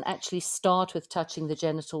doesn't actually start with touching the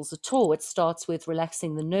genitals at all. It starts with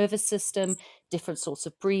relaxing the nervous system, different sorts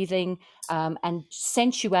of breathing, and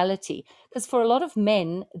sensuality. Because for a lot of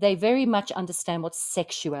men, they very much understand what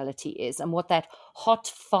sexuality is and what that hot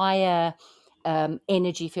fire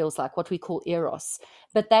energy feels like, what we call eros.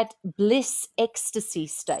 But that bliss ecstasy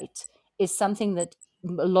state is something that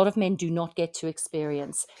a lot of men do not get to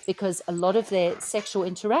experience, because a lot of their sexual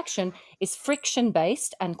interaction is friction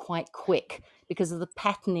based and quite quick because of the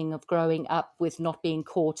patterning of growing up with not being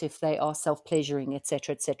caught if they are self-pleasuring,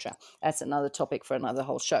 etc., etc. That's another topic for another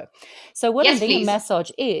whole show. So what a lingam massage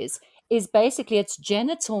is basically it's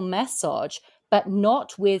genital massage, but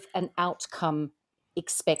not with an outcome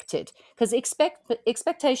expected, because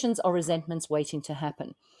expectations are resentments waiting to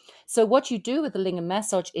happen. So what you do with the lingam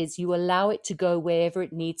massage is you allow it to go wherever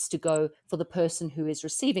it needs to go for the person who is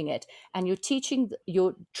receiving it. And you're treating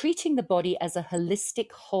the body as a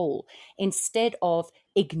holistic whole instead of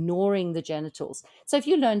ignoring the genitals. So if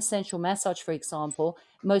you learn sensual massage, for example,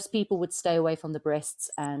 most people would stay away from the breasts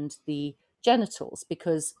and the genitals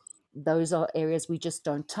because those are areas we just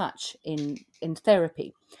don't touch in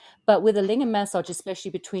therapy. But with a lingam massage,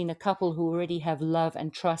 especially between a couple who already have love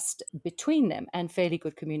and trust between them and fairly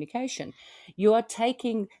good communication, you are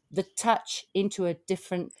taking the touch into a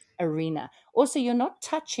different arena. Also, you're not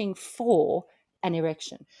touching for an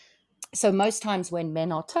erection. So most times when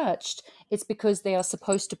men are touched, it's because they are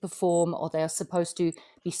supposed to perform or they are supposed to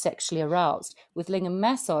be sexually aroused. With lingam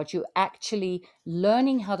massage, you're actually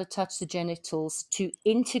learning how to touch the genitals to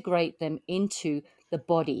integrate them into the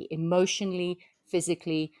body emotionally,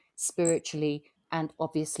 physically, spiritually, and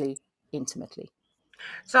obviously intimately.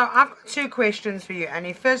 So I've got 2 questions for you,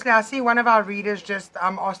 Annie. Firstly, I see one of our readers just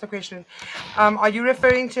asked the question, are you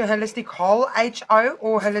referring to holistic whole, H-O,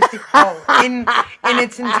 or holistic whole in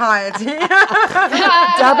its entirety?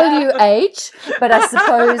 W-H, but I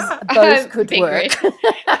suppose both could work.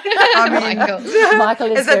 I mean,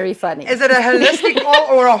 Michael is very funny. Is it a holistic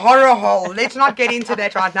whole or a horror hole? Let's not get into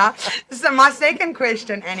that right now. So my second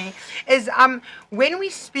question, Annie, is when we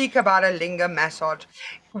speak about a lingam massage,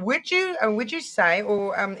 Would you say,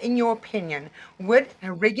 or in your opinion, would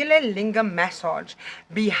a regular lingam massage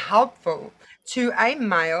be helpful to a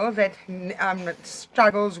male that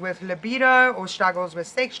struggles with libido, or struggles with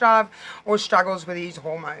sex drive, or struggles with his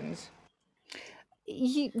hormones?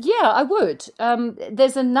 Yeah, I would.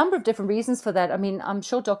 There's a number of different reasons for that. I mean, I'm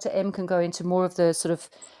sure Dr. M can go into more of the sort of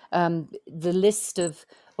the list of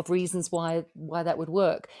reasons why that would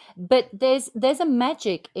work. But there's a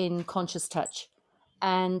magic in conscious touch.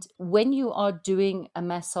 And when you are doing a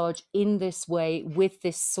massage in this way with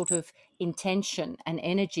this sort of intention and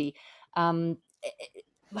energy, um,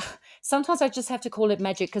 sometimes I just have to call it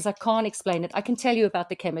magic because I can't explain it. I can tell you about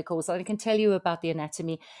the chemicals, I can tell you about the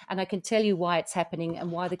anatomy, and I can tell you why it's happening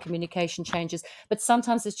and why the communication changes. But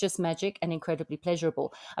sometimes it's just magic and incredibly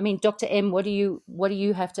pleasurable. I mean, Dr. M, what do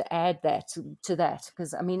you have to add to that?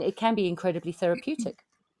 Because I mean, it can be incredibly therapeutic.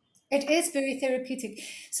 It is very therapeutic.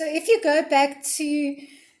 So if you go back to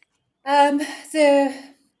the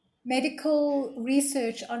medical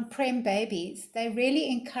research on prem babies, they really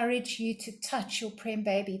encourage you to touch your prem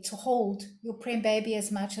baby, to hold your prem baby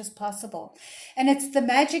as much as possible. And it's the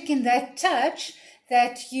magic in that touch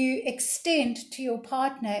that you extend to your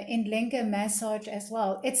partner in lingam massage as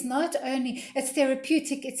well. It's not only, it's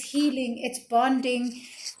therapeutic, it's healing, it's bonding,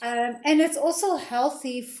 and it's also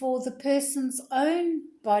healthy for the person's own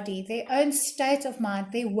body, their own state of mind,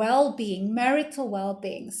 their well-being, marital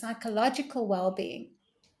well-being, psychological well-being.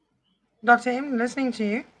 Dr. M, listening to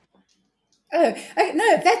you. Oh,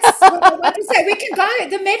 no, that's what I want to say. We can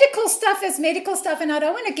go, the medical stuff is medical stuff, and I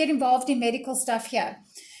don't want to get involved in medical stuff here.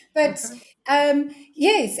 But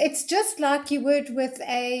yes, it's just like you would with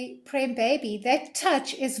a prem baby. That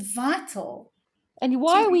touch is vital. And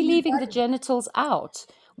why are we leaving the genitals out?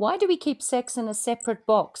 Why do we keep sex in a separate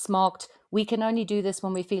box marked, we can only do this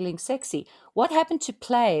when we're feeling sexy? What happened to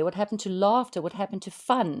play? What happened to laughter? What happened to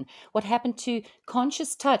fun? What happened to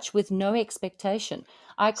conscious touch with no expectation?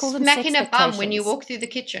 I call them Smacking a bum when you sexpectations. walk through the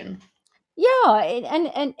kitchen. Yeah,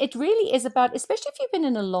 and it really is about, especially if you've been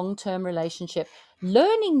in a long-term relationship,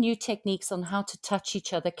 learning new techniques on how to touch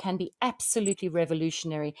each other can be absolutely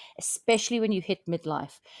revolutionary, especially when you hit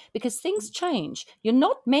midlife, because things change. You're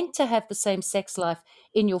not meant to have the same sex life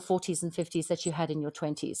in your 40s and 50s that you had in your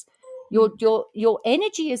 20s. Your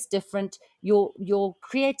energy is different, your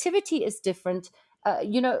creativity is different.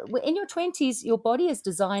 In your 20s, your body is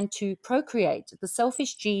designed to procreate. The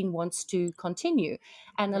selfish gene wants to continue.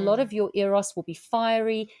 And a lot of your eros will be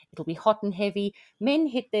fiery, it'll be hot and heavy. Men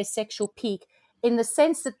hit their sexual peak in the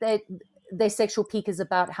sense that their sexual peak is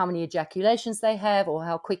about how many ejaculations they have or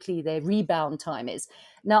how quickly their rebound time is.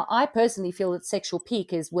 Now, I personally feel that sexual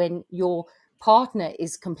peak is when your partner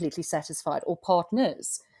is completely satisfied, or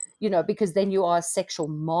partners, because then you are a sexual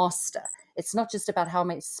master. It's not just about how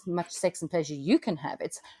much sex and pleasure you can have.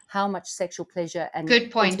 It's how much sexual pleasure and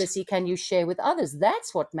Good point. intimacy can you share with others.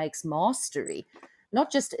 That's what makes mastery.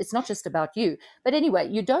 It's not just about you. But anyway,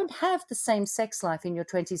 you don't have the same sex life in your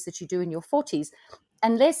 20s that you do in your 40s.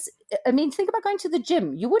 Unless, I mean, think about going to the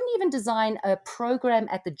gym. You wouldn't even design a program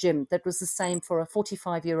at the gym that was the same for a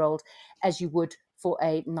 45-year-old as you would for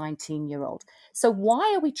a 19-year-old. So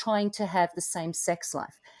why are we trying to have the same sex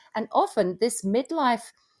life? And often this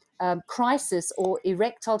midlife crisis or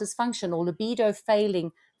erectile dysfunction or libido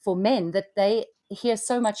failing for men that they hear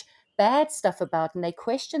so much bad stuff about and they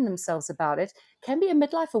question themselves about it can be a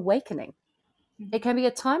midlife awakening. It can be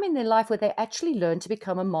a time in their life where they actually learn to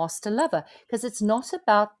become a master lover, because it's not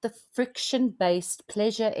about the friction-based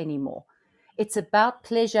pleasure anymore. It's about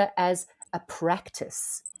pleasure as a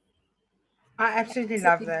practice. I absolutely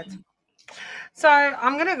love that. So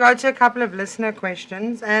I'm going to go to a couple of listener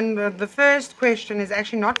questions, and the first question is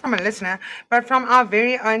actually not from a listener, but from our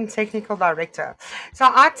very own technical director. So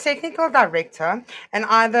our technical director, and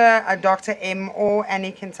either Dr. M or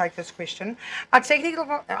Annie can take this question.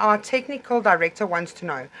 Our technical director wants to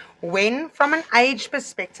know, when, from an age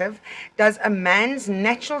perspective, does a man's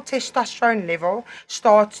natural testosterone level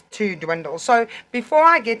start to dwindle? So before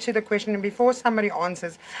I get to the question and before somebody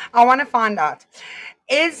answers, I want to find out,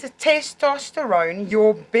 is testosterone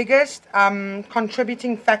your biggest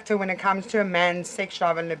contributing factor when it comes to a man's sex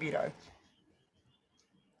drive and libido?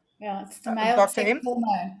 Yeah, it's the male Dr. sex M?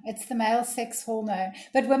 hormone. It's the male sex hormone.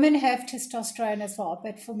 But women have testosterone as well.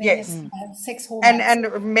 But for men, Yes. it's the male sex hormone.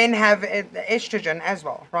 And men have estrogen as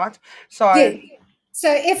well, right? So Yeah.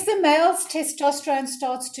 So if the male's testosterone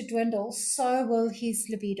starts to dwindle, so will his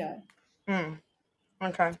libido.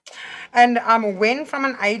 okay. And when, from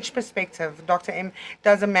an age perspective, Dr. M,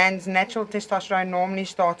 does a man's natural testosterone normally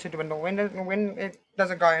start to dwindle? When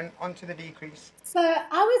does it go onto the decrease? So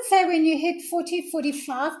I would say when you hit 40,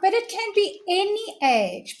 45, but it can be any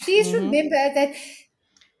age. Please remember that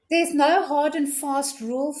there's no hard and fast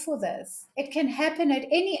rule for this. It can happen at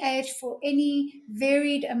any age for any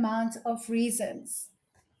varied amount of reasons.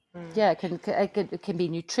 Yeah, it can be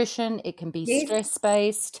nutrition, it can be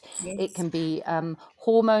stress-based, it can be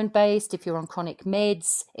hormone-based. If you're on chronic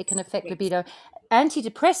meds, it can affect libido.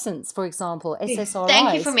 Antidepressants, for example, SSRIs.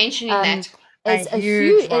 Thank you for mentioning that. It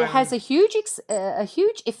has a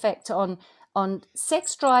huge effect on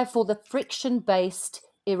sex drive for the friction-based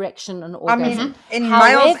erection and orgasm. In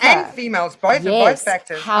males and females, both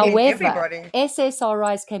factors. However, everybody.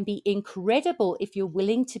 SSRIs can be incredible if you're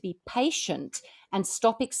willing to be patient and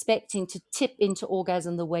stop expecting to tip into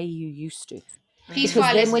orgasm the way you used to. Please, for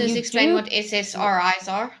our listeners, explain what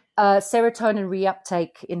SSRIs are. Serotonin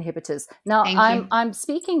reuptake inhibitors. Now, I'm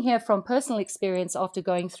speaking here from personal experience after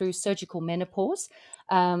going through surgical menopause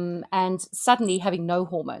and suddenly having no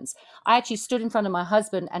hormones. I actually stood in front of my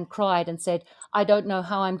husband and cried and said, I don't know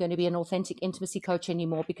how I'm going to be an authentic intimacy coach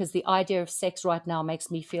anymore because the idea of sex right now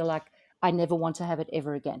makes me feel like I never want to have it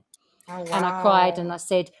ever again. Oh, wow. And I cried and I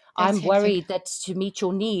said, I'm worried that to meet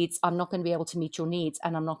your needs, I'm not going to be able to meet your needs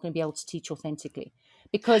and I'm not going to be able to teach authentically.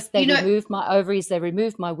 Because they removed my ovaries, they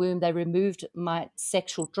removed my womb, they removed my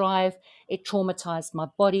sexual drive, it traumatized my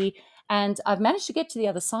body. And I've managed to get to the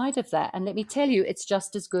other side of that. And let me tell you, it's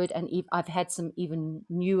just as good. And I've had some even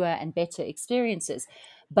newer and better experiences.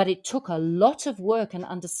 But it took a lot of work and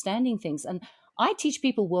understanding things. And I teach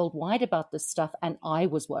people worldwide about this stuff, and I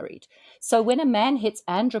was worried. So when a man hits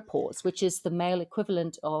andropause, which is the male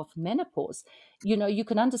equivalent of menopause, you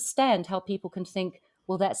can understand how people can think,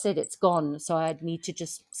 well, that's it, it's gone. So I need to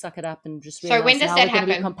just suck it up and just realize so when does now that we're going to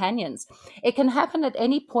be happen? companions. It can happen at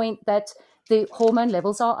any point that the hormone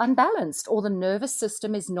levels are unbalanced or the nervous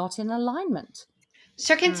system is not in alignment.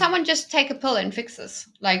 So can someone just take a pill and fix this?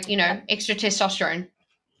 Like, extra testosterone?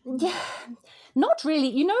 Yeah, not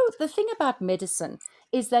really. The thing about medicine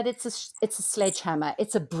is that it's a sledgehammer.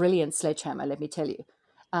 It's a brilliant sledgehammer, let me tell you.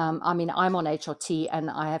 I'm on HRT, and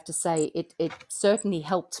I have to say it certainly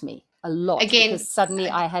helped me a lot because suddenly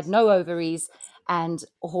I had no ovaries and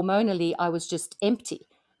hormonally I was just empty.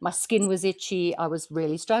 My skin was itchy. I was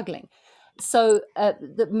really struggling. So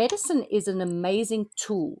the medicine is an amazing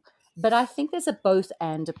tool, but I think there's a both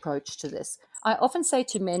and approach to this. I often say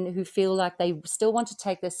to men who feel like they still want to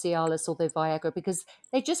take their Cialis or their Viagra because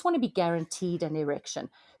they just want to be guaranteed an erection.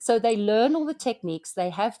 So they learn all the techniques,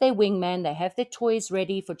 they have their wingman, they have their toys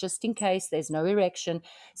ready for just in case there's no erection.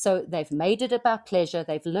 So they've made it about pleasure,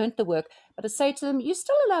 they've learned the work. But I say to them, you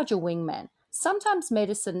still allowed your wingman. Sometimes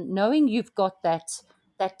medicine, knowing you've got that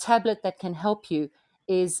tablet that can help you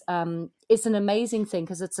is an amazing thing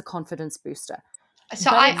because it's a confidence booster.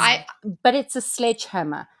 So but it's a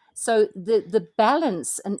sledgehammer. So the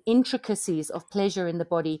balance and intricacies of pleasure in the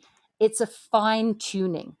body, it's a fine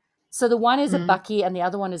tuning. So the one is a bucky and the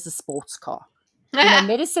other one is a sports car.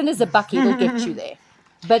 Medicine is a bucky, it'll get you there.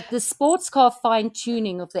 But the sports car fine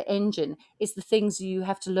tuning of the engine is the things you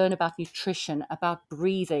have to learn about nutrition, about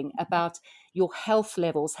breathing, about your health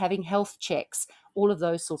levels, having health checks, all of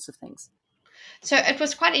those sorts of things. So it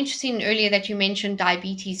was quite interesting earlier that you mentioned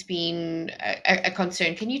diabetes being a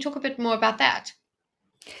concern. Can you talk a bit more about that?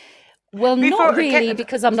 Well, not really,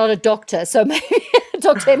 because I'm not a doctor, so maybe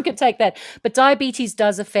Dr. M could take that. But diabetes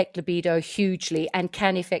does affect libido hugely and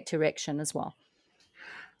can affect erection as well.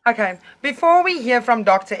 Okay, before we hear from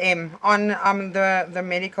Dr. M on the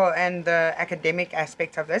medical and the academic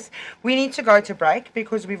aspect of this, we need to go to break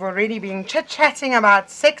because we've already been chit-chatting about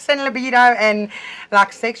sex and libido and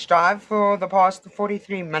sex drive for the past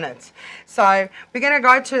 43 minutes. So we're going to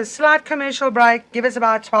go to a slight commercial break. Give us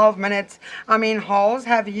about 12 minutes. Holes,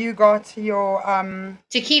 have you got your...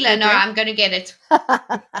 Tequila? No, I'm going to get it.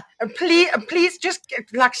 Please just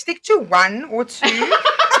stick to one or two.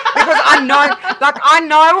 Because I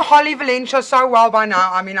know Holly Valencia so well by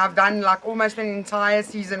now. I've done almost an entire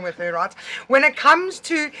season with her, right? When it comes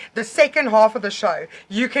to the second half of the show,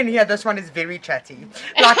 you can hear this one is very chatty.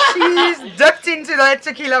 She's dipped into that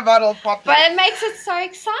tequila bottle properly. But it makes it so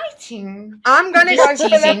exciting. I'm going to go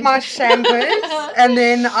fill up my shampoos and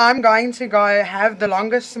then I'm going to go have the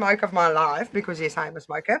longest smoke of my life because, yes, I am a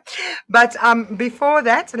smoker. But before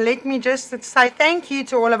that, let me just say thank you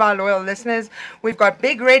to all of our loyal listeners. We've got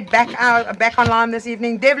Big Red back online this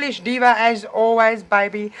evening. Devilish Diva, as always,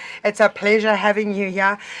 baby. It's a pleasure having you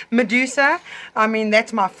here. Medusa,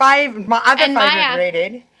 that's my other favorite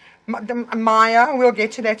redhead. Maya, we'll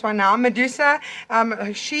get to that one now. Medusa,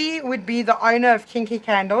 she would be the owner of Kinky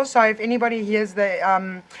Candles. So if anybody hears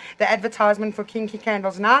the advertisement for Kinky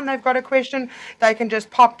Candles now and they've got a question, they can just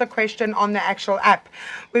pop the question on the actual app.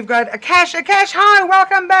 We've got a Cash, hi,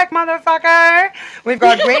 welcome back, motherfucker. We've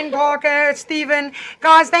got Gwen Parker, Stephen.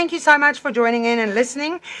 Guys, thank you so much for joining in and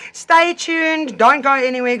listening. Stay tuned, don't go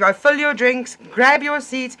anywhere, go fill your drinks, grab your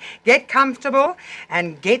seats, get comfortable,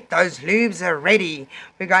 and get those lubes ready.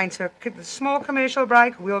 We're going to a small commercial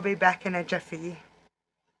break. We'll be back in a jiffy.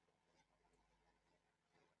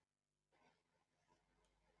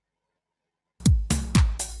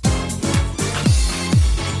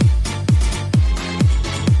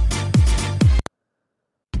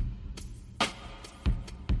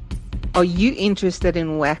 Are you interested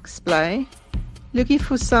in wax play? Looking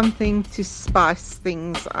for something to spice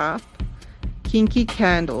things up? Kinky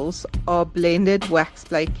Candles are blended wax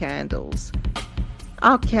play candles.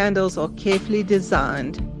 Our candles are carefully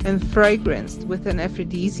designed and fragranced with an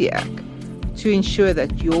aphrodisiac to ensure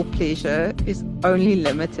that your pleasure is only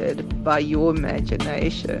limited by your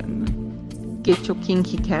imagination. Get your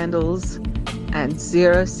Kinky Candles at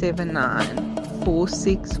 079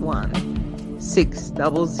 461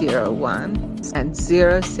 6001 and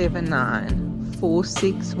 079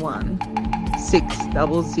 461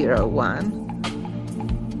 6001.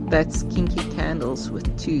 That's Kinky Candles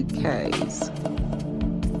with 2 Ks.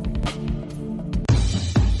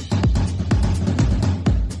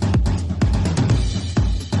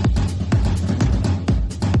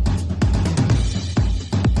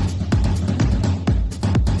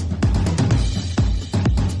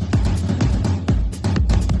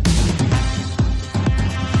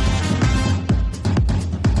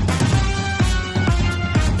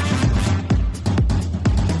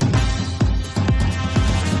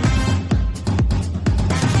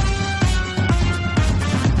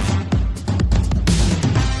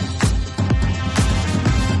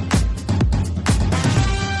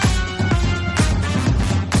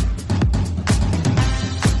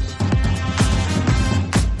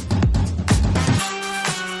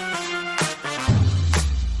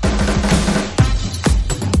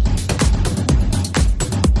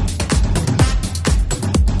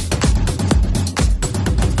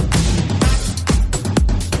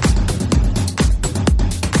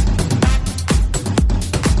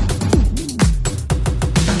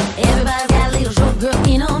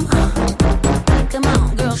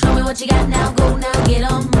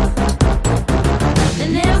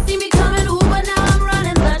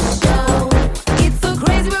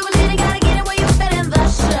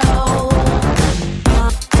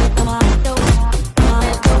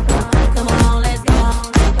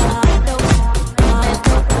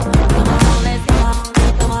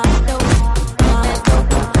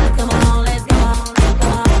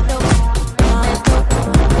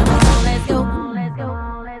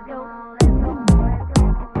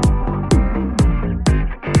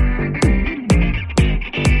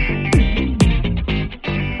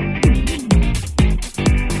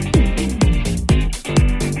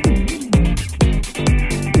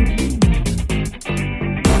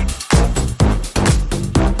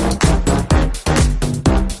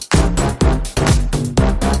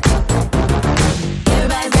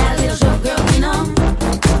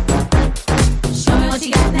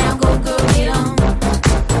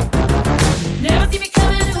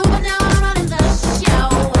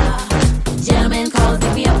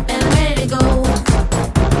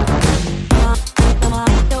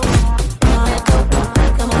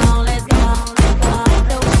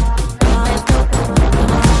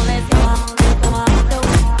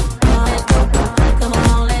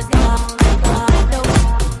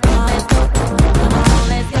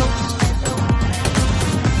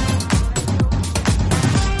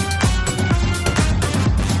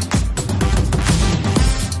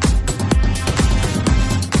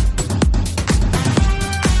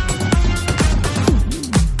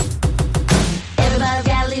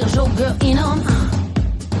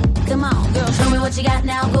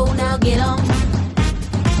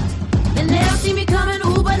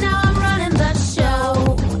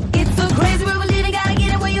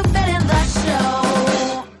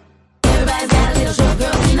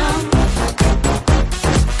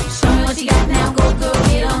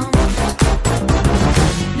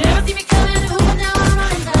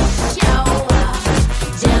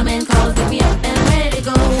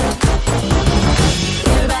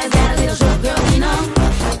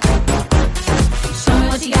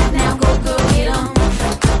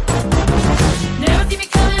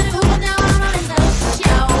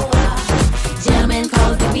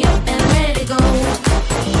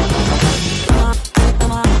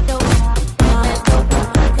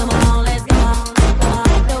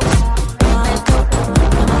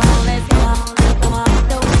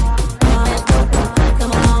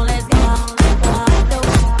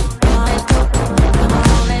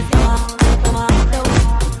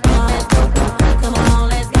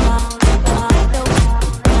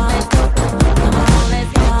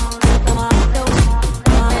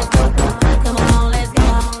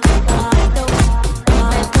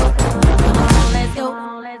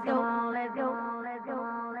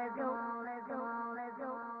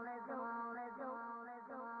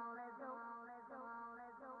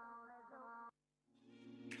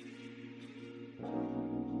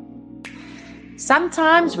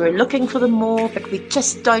 Sometimes we're looking for the more, but we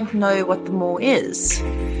just don't know what the more is.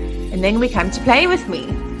 And then we come to play with me.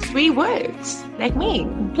 3 words, like me,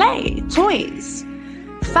 play, toys,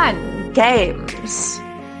 fun, games,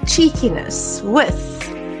 cheekiness, with,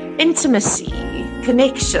 intimacy,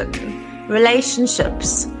 connection,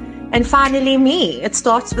 relationships, and finally me. It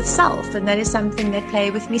starts with self, and that is something that Play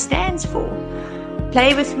With Me stands for.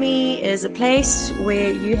 Play With Me is a place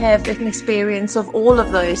where you have an experience of all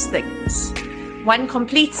of those things. One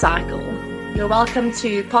complete cycle. You're welcome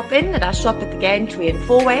to pop in at our shop at the Gantry in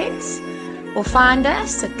Fourways, or find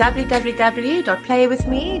us at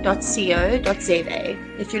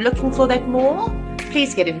www.playwithme.co.za. If you're looking for that more,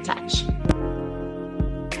 please get in touch.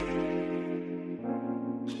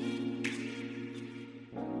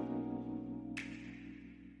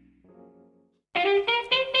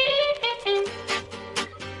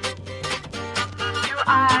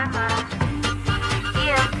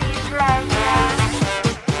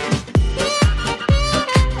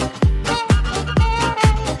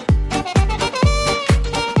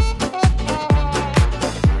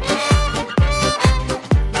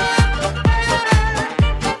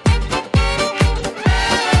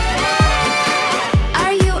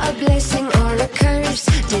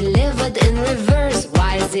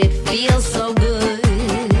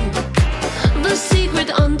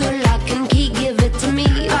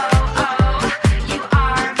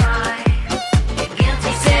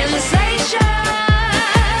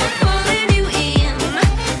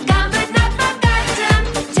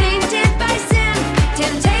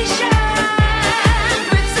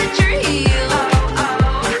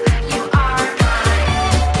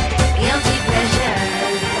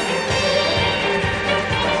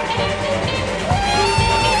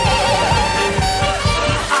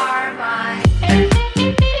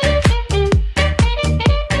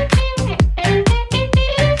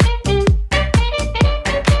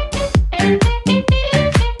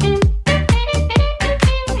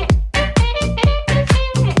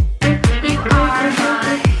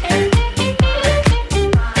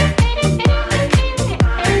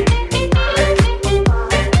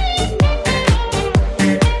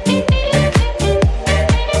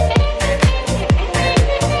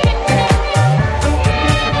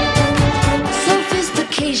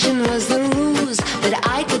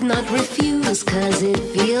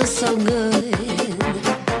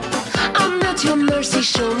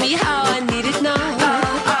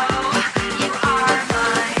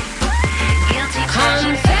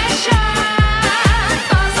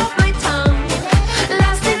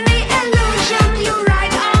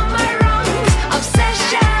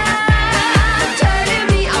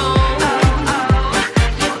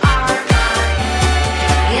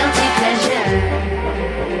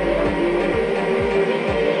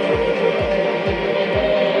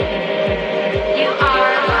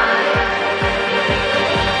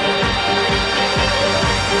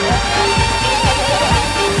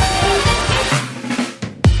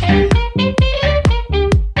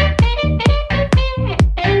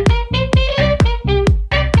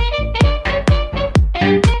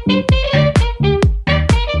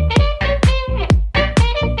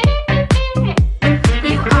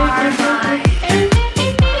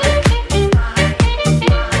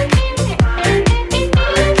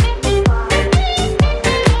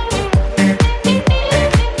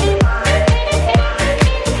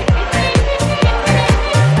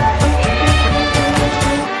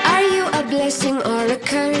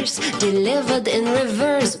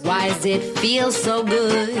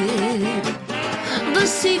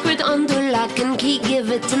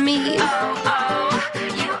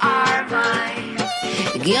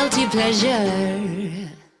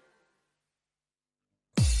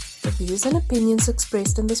 The views and opinions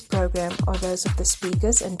expressed in this program are those of the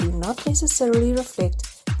speakers and do not necessarily reflect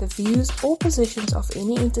the views or positions of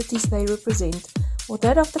any entities they represent or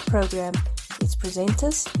that of the program, its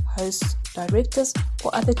presenters, hosts, directors,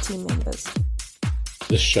 or other team members.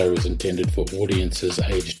 This show is intended for audiences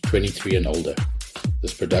aged 23 and older.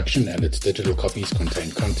 This production and its digital copies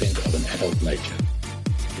contain content of an adult nature.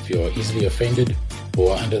 If you are easily offended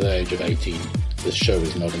or under the age of 18, this show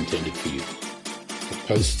is not intended for you. The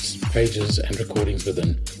posts, pages, and recordings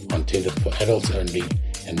within are intended for adults only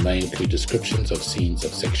and may include descriptions of scenes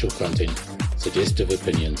of sexual content, suggestive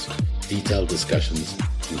opinions, detailed discussions,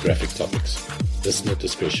 and graphic topics. Listener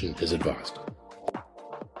discretion is advised.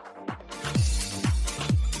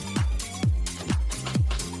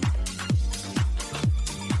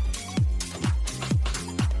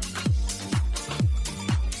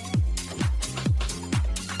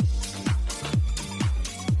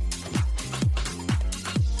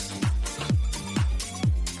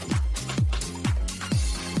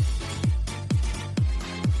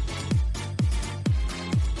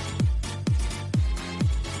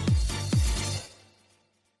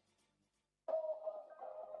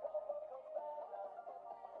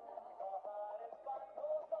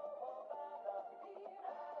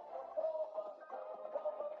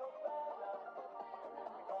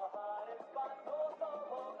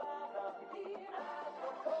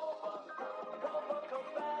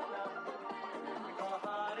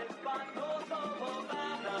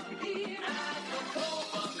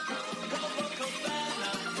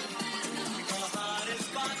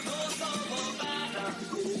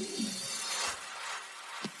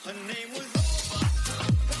 Her name was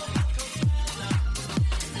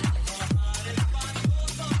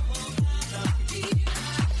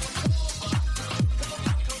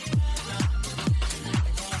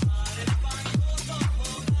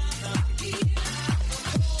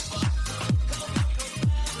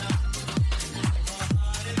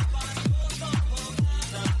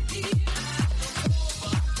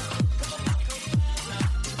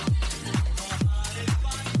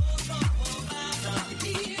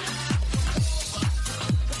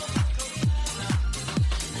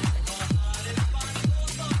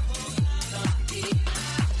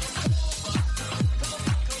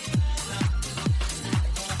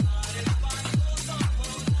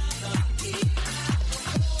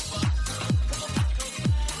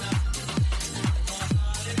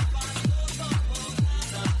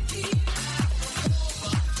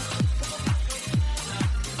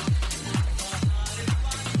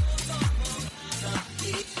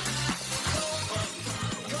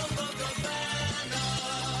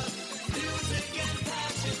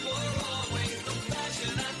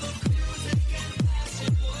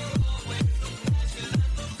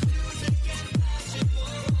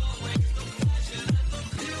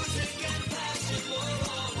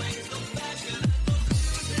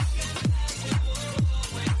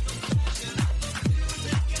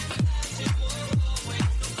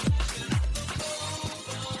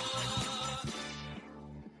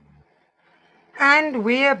And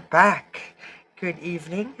we're back. Good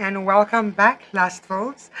evening and welcome back,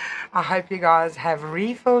 Lustfuls. I hope you guys have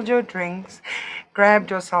refilled your drinks, grabbed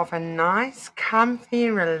yourself a nice, comfy,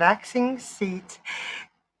 relaxing seat.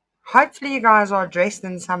 Hopefully, you guys are dressed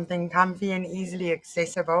in something comfy and easily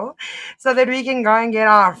accessible so that we can go and get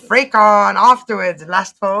our freak on afterwards,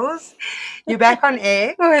 Lustfuls. You're back on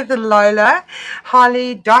air with Lola,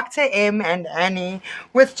 Holly, Dr. M, and Annie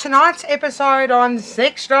with tonight's episode on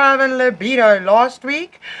sex drive and libido. Last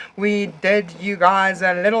week, we did you guys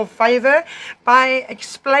a little favor by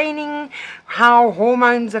explaining how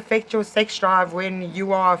hormones affect your sex drive when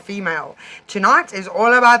you are a female. Tonight is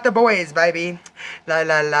all about the boys, baby.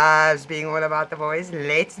 Lola loves being all about the boys.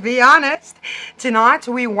 Let's be honest. Tonight,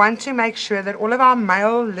 we want to make sure that all of our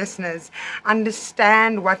male listeners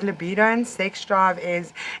understand what libido and sex drive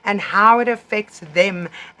is and how it affects them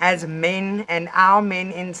as men and our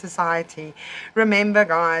men in society. Remember,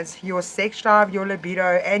 guys, your sex drive, your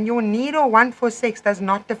libido, and your need or want for sex does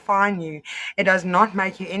not define you. It does not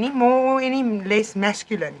make you any more or any less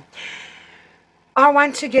masculine. I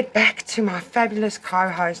want to get back to my fabulous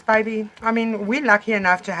co-host, baby. I mean, we're lucky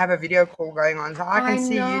enough to have a video call going on, so I can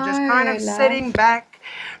see you just kind of sitting back,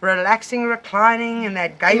 relaxing, reclining in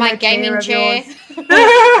that gamer My gaming chair. of yours.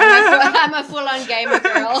 I'm a full-on gamer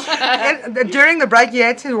girl. And during the break, you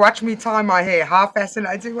had to watch me tie my hair. How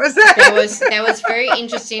fascinating was that? That was very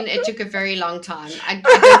interesting. It took a very long time. I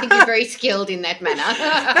don't think you're very skilled in that manner.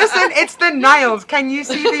 Listen, it's the nails. Can you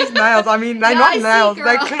see these nails? I mean, they're not nails,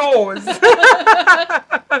 they're claws.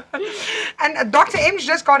 And Dr. M's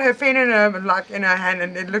just got her pen in her hand,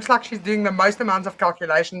 and it looks like she's doing the most amounts of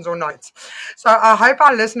calculations or notes. So I hope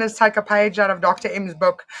our listeners take a page out of Dr. M's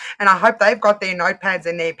book, and I hope they've got their notepads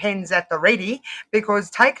and their pens at the ready, because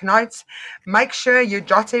take notes. Make sure you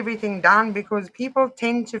jot everything down, because people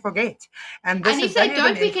tend to forget. And if they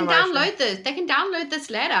don't, we can download this. They can download this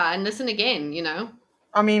later and listen again, you know.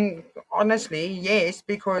 I mean, honestly, yes,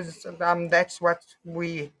 because that's what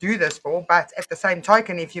we do this for. But at the same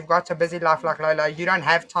token, if you've got a busy life like Lola, you don't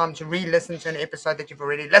have time to re-listen to an episode that you've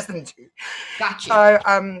already listened to. Gotcha.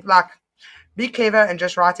 So, be clever and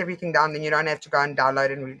just write everything down. Then you don't have to go and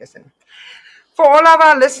download and re-listen. For all of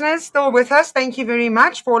our listeners still with us, thank you very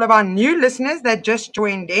much. For all of our new listeners that just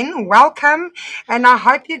joined in, welcome. And I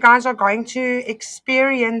hope you guys are going to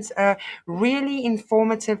experience a really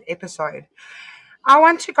informative episode. I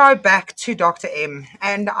want to go back to Dr. M,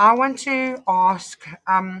 and I want to ask,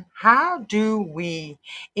 how do we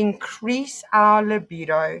increase our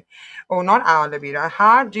libido, or not our libido,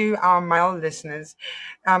 how do our male listeners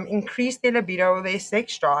increase their libido or their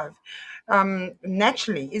sex drive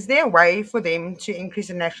naturally? Is there a way for them to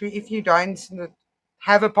increase it naturally if you don't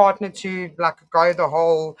have a partner to go the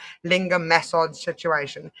whole linger massage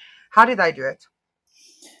situation? How do they do it?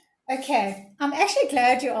 Okay, I'm actually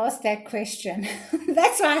glad you asked that question.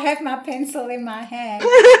 That's why I have my pencil in my hand.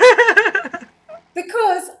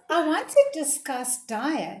 Because I want to discuss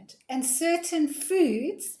diet and certain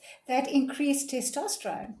foods that increase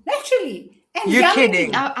testosterone naturally. And You're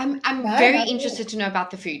kidding. I'm very interested to know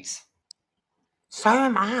about the foods. So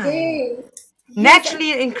am I. Yes.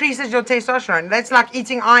 Naturally, it increases your testosterone. That's like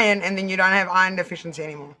eating iron and then you don't have iron deficiency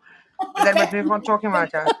anymore. Is that what we're talking about?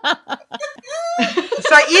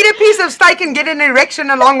 So eat a piece of steak and get an erection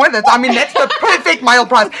along with it. I mean, that's the perfect male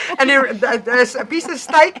prize. And a piece of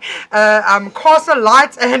steak, castle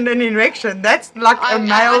lights, and an erection. That's like a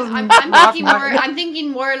male's I'm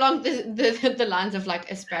thinking more along the lines of like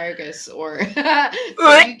asparagus or so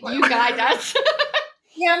you guide us.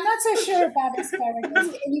 Yeah, I'm not so sure about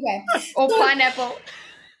asparagus. Anyway, or pineapple.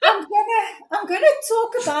 I'm gonna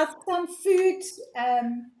talk about some food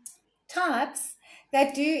types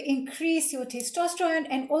that do increase your testosterone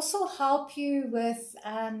and also help you with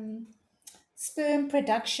sperm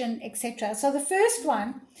production, etc. So the first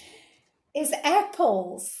one is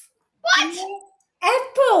apples. What?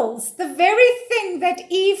 Apples, the very thing that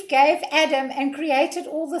Eve gave Adam and created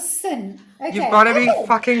all the sin. Okay, you've got to be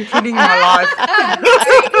fucking kidding my life.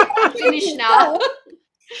 I'm finished now.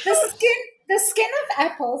 The skin of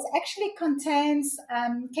apples actually contains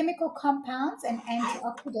chemical compounds and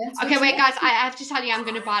antioxidants. Okay, wait, guys, I have to tell you, I'm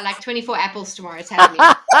going to buy like 24 apples tomorrow. It's happening.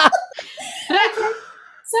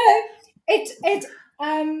 So it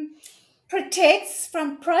protects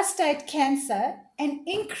from prostate cancer and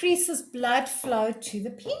increases blood flow to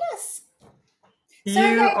the penis.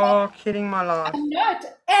 You are kidding my life. I'm not.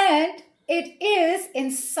 And it is,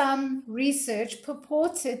 in some research,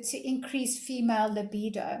 purported to increase female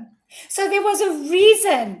libido. So there was a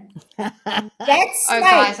reason. That's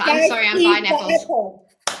guys, I'm sorry, I'm buying apples.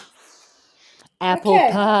 Apple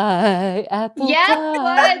pie, apple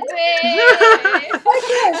pie.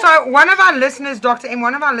 Okay. So one of our listeners, Dr. M,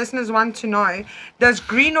 one of our listeners want to know, does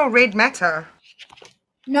green or red matter?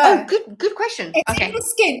 No. Oh, good question. It's in the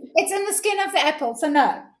skin. It's in the skin of the apple, so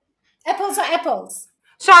no. Apples are apples.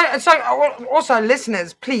 So also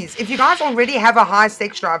listeners, please, if you guys already have a high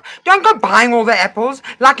sex drive, don't go buying all the apples.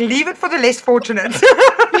 Like, leave it for the less fortunate.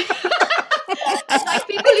 Like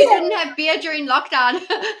people who didn't have beer during lockdown.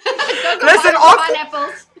 Listen,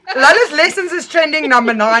 pineapples. Lola's Lessons is trending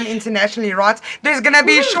number 9 internationally, right? There's going to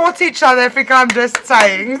be shorts in South Africa, I'm just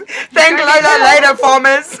saying. Thank Lola later,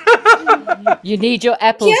 farmers. You need your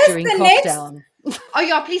apples during lockdown. Oh,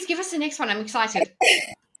 yeah, please give us the next one. I'm excited.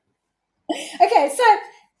 Okay, so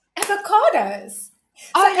avocados.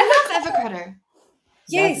 I love avocado.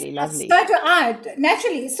 Yes, lovely. so do I,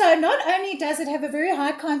 naturally. So not only does it have a very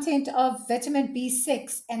high content of vitamin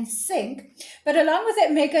B6 and zinc, but along with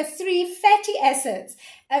omega-3 fatty acids,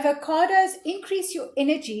 avocados increase your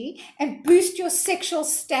energy and boost your sexual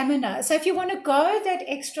stamina. So if you want to go that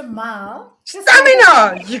extra mile...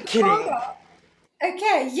 Stamina! You kidding?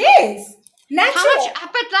 Okay, yes. Natural.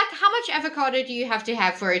 How much avocado do you have to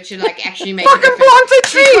have for it to like actually make fucking a difference? plant a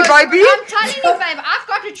tree, baby. I'm telling you, babe, I've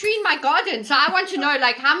got a tree in my garden, so I want to know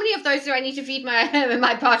like how many of those do I need to feed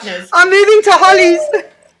my partners? I'm moving to Holly's.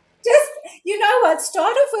 Just, you know what,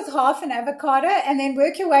 start off with half an avocado and then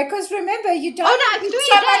work your way, because remember, you don't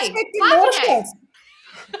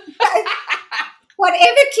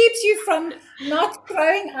whatever keeps you from not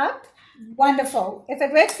growing up, wonderful. If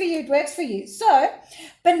it works for you, it works for you. So,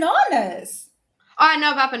 bananas. Oh, I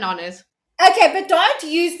know about bananas. Okay, but don't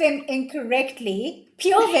use them incorrectly.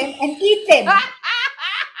 Peel them and eat them. Okay.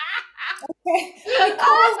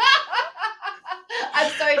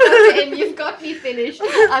 I'm sorry, Dr. M, you've got me finished.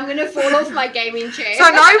 I'm going to fall off my gaming chair. So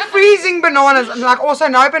no freezing bananas. Like, also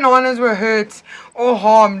no bananas were hurt or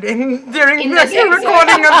harmed during the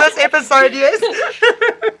recording of this episode, yes?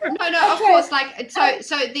 No, of course, like,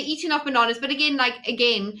 so the eating of bananas, but again,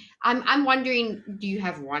 I'm wondering, do you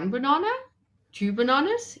have one banana? 2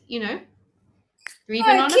 bananas? 3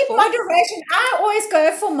 bananas? Keep 4? moderation. I always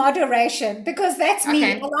go for moderation because that's me.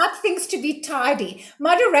 Okay. I like things to be tidy.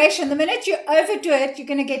 Moderation. The minute you overdo it, you're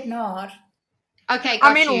going to get gnawed. Okay,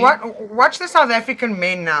 watch the South African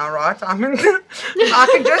men now, right? I mean, I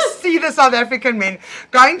can just see the South African men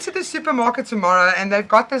going to the supermarket tomorrow, and they've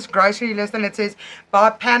got this grocery list, and it says buy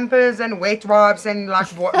Pampers and wet wipes and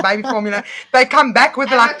like baby formula. They come back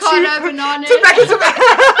with avocado, bananas, 2 packets of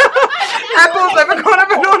apples, avocado,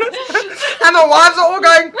 bananas, and the wives are all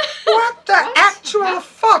going, "What the actual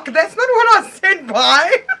fuck? That's not what I said,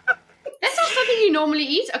 buy." That's not something you normally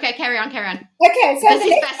eat. Okay, carry on. Okay, so this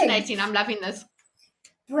is fascinating. I'm loving this.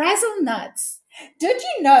 Brazil nuts. Did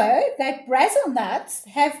you know that Brazil nuts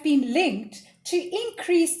have been linked to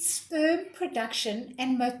increased sperm production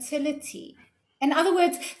and motility? In other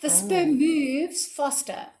words, the sperm moves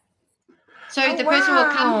faster. So the person will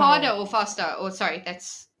come harder or faster? Or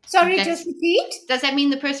just repeat? Does that mean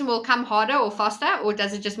the person will come harder or faster? Or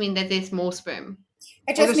does it just mean that there's more sperm?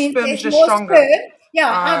 It just means there's more stronger. Sperm. Yeah,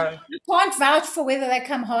 I can't vouch for whether they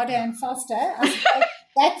come harder and faster.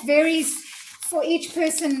 That varies for each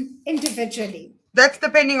person individually. That's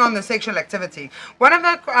depending on the sexual activity. One of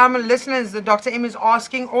the listeners, the Dr. M, is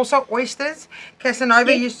asking also oysters.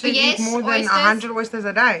 Casanova used to eat more than 100 oysters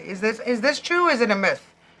a day. Is this true or is it a myth?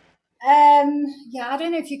 Yeah, I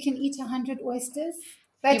don't know if you can eat 100 oysters.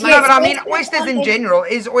 But no, but I mean oysters in general.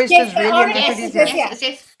 Is oysters really an aphrodisiac?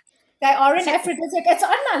 Yes. They are an aphrodisiac. It's on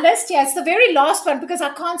my list, yeah. It's the very last one because I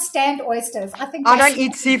can't stand oysters. I don't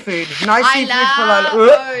eat seafood. No seafood for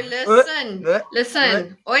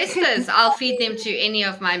listen. Oysters, I'll feed them to any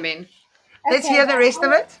of my men. Let's hear the rest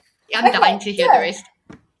of it. I'm dying to hear the rest.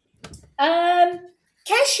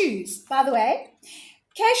 Cashews, by the way.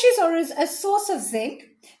 Cashews are a source of zinc.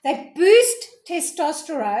 They boost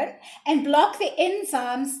testosterone and block the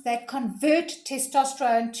enzymes that convert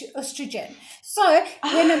testosterone to estrogen. So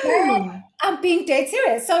when a man, I'm being dead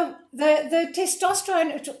serious. So the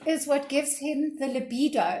testosterone is what gives him the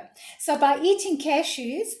libido. So by eating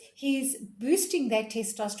cashews, he's boosting that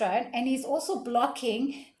testosterone, and he's also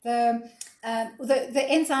blocking the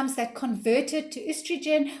enzymes that convert it to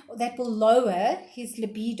estrogen that will lower his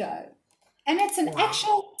libido. And it's an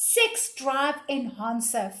actual sex drive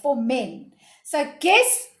enhancer for men. So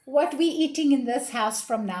guess what we're eating in this house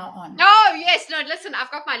from now on. Oh, yes. No, listen, I've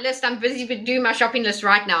got my list. I'm busy doing my shopping list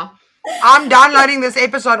right now. I'm downloading this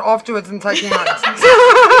episode afterwards and taking notes. I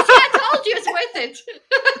told you it's worth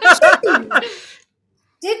it.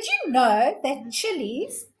 Did you know that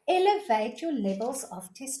chilies elevate your levels of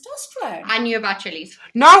testosterone? I knew about chilies.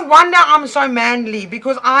 No wonder I'm so manly,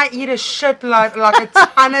 because I eat a shitload, like a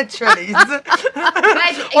ton of chilies.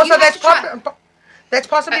 Also, that's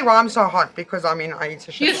possibly why I'm so hot, because I eat a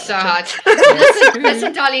shitload. You're so hot.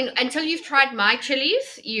 Listen, darling, until you've tried my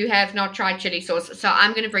chilies, you have not tried chili sauce. So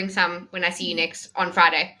I'm going to bring some when I see you next on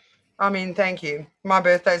Friday. Thank you. My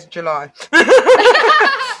birthday's July.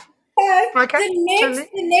 Okay. The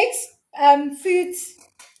next foods,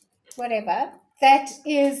 whatever, that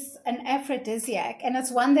is an aphrodisiac, and it's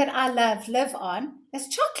one that I live on, is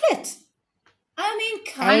chocolate.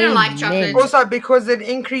 I don't like chocolate. Also, because it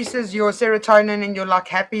increases your serotonin and your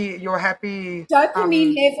happy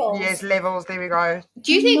dopamine levels. Yes, levels. There we go.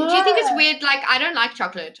 Do you think it's weird? Like, I don't like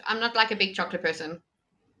chocolate. I'm not like a big chocolate person.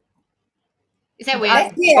 Is that weird?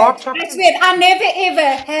 That's weird. I never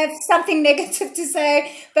ever have something negative to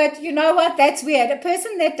say, but you know what? That's weird. A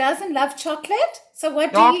person that doesn't love chocolate. So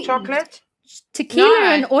what Dark do you chocolate? Tequila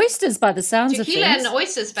and oysters, by the sounds of things. Tequila and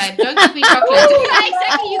oysters, babe. Don't give me chocolate.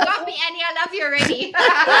 Exactly, you got me, Annie. I love you already.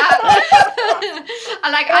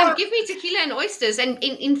 Give me tequila and oysters, and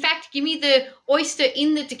in fact, give me the oyster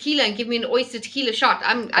in the tequila, and give me an oyster tequila shot.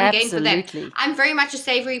 I'm game for that. I'm very much a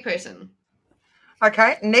savory person.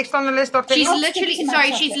 Okay, next on the list, Dr. She's literally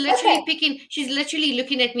picking. She's literally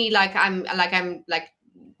looking at me like I'm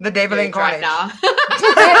the devil incarnate right now.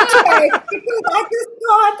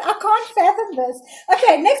 I can't fathom this.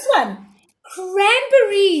 Okay, next one.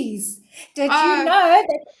 Cranberries. Did you know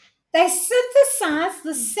that they synthesize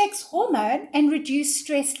the sex hormone and reduce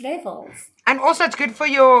stress levels? And also, it's good for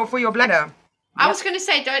your bladder. I was going to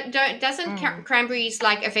say, doesn't cranberries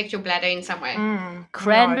affect your bladder in some way?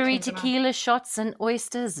 Cranberry tequila shots and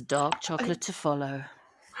oysters, dark chocolate to follow.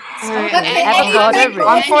 I'm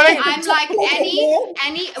like,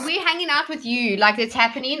 Annie, we're hanging out with you. Like, it's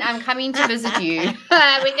happening. I'm coming to visit you.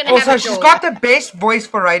 We're going to also, she's got the best voice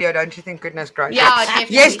for radio, don't you think? Goodness gracious. Yeah,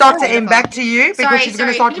 definitely. Yes, Dr. M, back to you, because she's going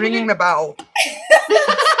to start ringing the bell.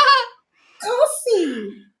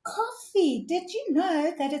 Coffee. Did you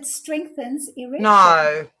know that it strengthens erection?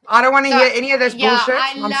 No. I don't want to hear any of this bullshit.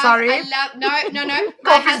 I'm sorry. No.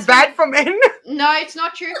 Coffee's bad for men. No, it's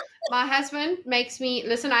not true. My husband makes me,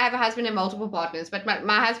 listen, I have a husband and multiple partners, but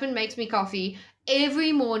my husband makes me coffee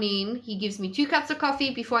every morning. He gives me 2 cups of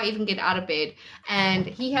coffee before I even get out of bed. And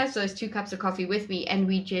he has those 2 cups of coffee with me, and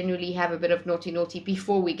we generally have a bit of naughty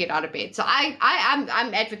before we get out of bed. So I'm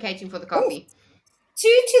advocating for the coffee. 2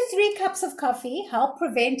 to 3 cups of coffee help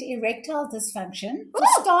prevent erectile dysfunction for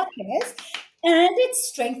starters, and it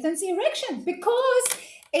strengthens erection because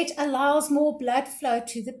it allows more blood flow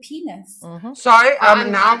to the penis. Mm-hmm. So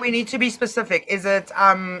now we need to be specific. Is it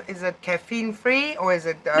caffeine free, or is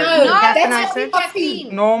it no? That's not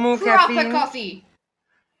caffeine. Normal proper caffeine.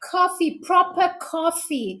 Proper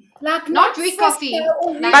coffee, like not Greek coffee.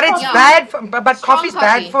 But it's bad. But coffee's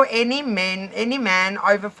bad for any man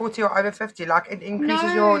over 40 or over 50. Like, it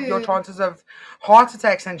increases your chances of heart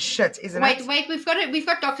attacks and shit, isn't it? Wait, we've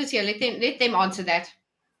got doctors here. Let them answer that.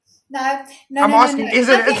 No. I'm asking,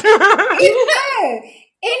 isn't it?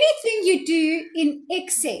 Anything you do in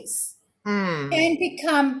excess can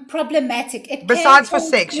become problematic. Besides for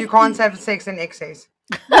sex, you can't have sex in excess.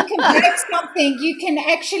 You can break something. You can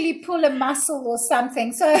actually pull a muscle or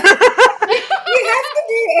something. So, have to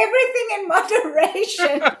do everything in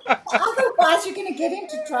moderation. Otherwise, you're going to get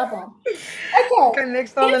into trouble. Okay,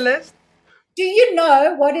 next on the list. Do you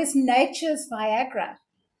know what is nature's Viagra?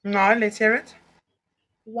 No, let's hear it.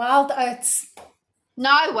 Wild oats.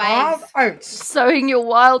 No way. Wild oats. Sowing your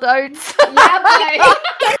wild oats. Yeah,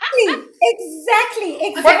 Exactly.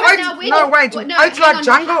 Oats like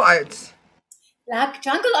jungle oats. Like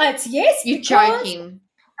jungle oats, yes. You're joking.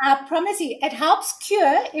 I promise you, it helps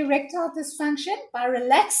cure erectile dysfunction by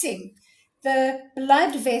relaxing the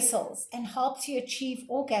blood vessels and helps you achieve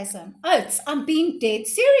orgasm. Oats, I'm being dead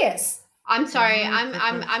serious. I'm sorry.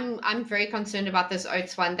 I'm very concerned about this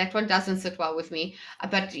oats one. That one doesn't sit well with me.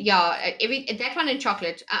 But yeah, that one and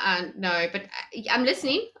chocolate. No. But I'm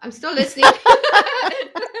listening. I'm still listening.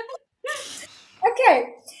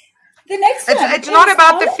 Okay. The next one. It's not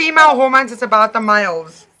about the female hormones. It's about the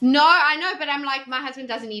males. No, I know, but I'm like, my husband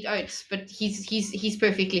doesn't eat oats, but he's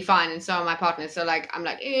perfectly fine, and so are my partners. So like, I'm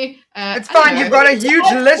like, it's fine. You've got a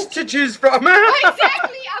huge list to choose from.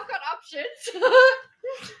 Exactly. I've got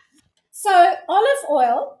options. So olive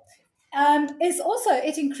oil is also,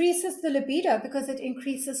 it increases the libido because it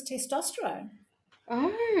increases testosterone.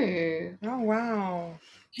 Oh wow.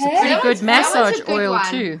 It's a pretty good massage oil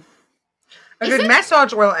too. A good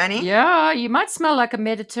massage oil, Annie. Yeah, you might smell like a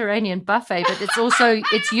Mediterranean buffet, but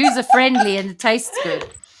it's user friendly and it tastes good.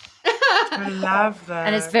 I love that.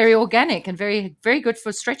 And it's very organic and very, very good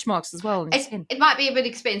for stretch marks as well. It might be a bit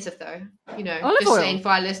expensive though, olive just oil. saying for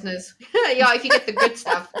our listeners. Yeah, if you get the good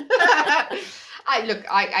stuff.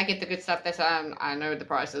 I get the good stuff. That's I know the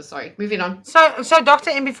prices. Sorry, moving on. So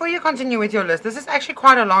Dr. M, before you continue with your list, this is actually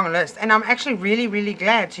quite a long list, and I'm actually really, really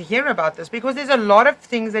glad to hear about this because there's a lot of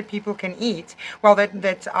things that people can eat. Well,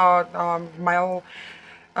 that our male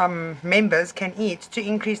members can eat to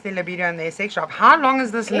increase their libido and their sex drive. How long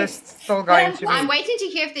is this list still going to be? I'm waiting to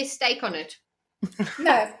hear if there's steak on it.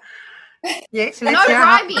 No. Yes, let's hear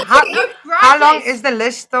how long is the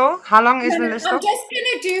list still? How long is the list still? I'm just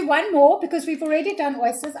going to do one more because we've already done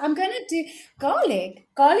oysters. I'm going to do garlic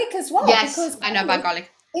as well. Yes, because I know about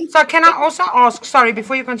garlic. So can I also ask, sorry,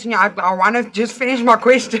 before you continue, I want to just finish my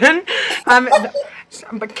question.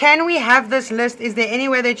 But can we have this list? Is there any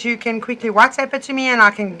way that you can quickly WhatsApp it to me and I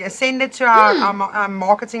can send it to our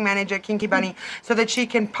marketing manager, Kinky Bunny, so that she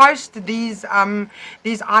can post these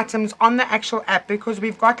items on the actual app, because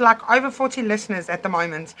we've got like over 40 listeners at the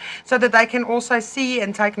moment, so that they can also see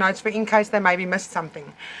and take notes for in case they maybe missed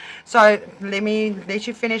something. So let me let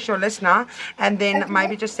you finish your list now and then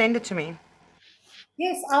maybe just send it to me.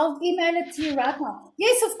 Yes, I'll email it to you right now.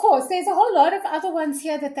 Yes, of course. There's a whole lot of other ones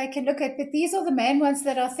here that they can look at, but these are the main ones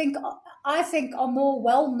that I think are more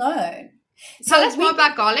well known. Tell us more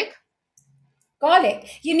about garlic. Garlic.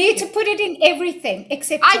 You need to put it in everything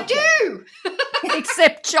except chocolate. I do.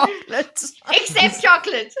 Except chocolate. Except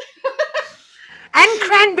chocolate. And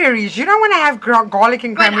cranberries. You don't want to have garlic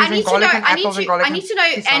and cranberries and garlic and apples and garlic. I need to know,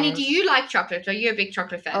 Annie, do you like chocolate? Are you a big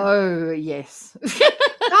chocolate fan? Oh, yes.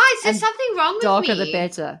 Guys, there's something wrong with me. Darker the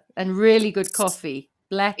better. And really good coffee.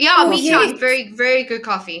 Black Yeah, coffee. me too. Very, very good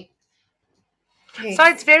coffee. Yes. So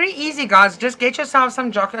it's very easy, guys. Just get yourself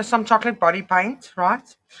some chocolate body paint, right?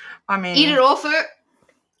 I mean, eat it all for.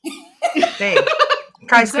 There.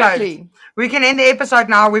 Case closed. We can end the episode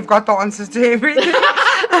now. We've got the answers to everything.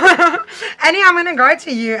 Annie, I'm going to go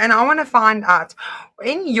to you and I want to find out,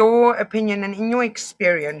 in your opinion and in your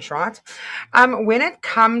experience, right, when it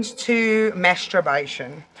comes to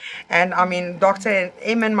masturbation, and I mean, Dr.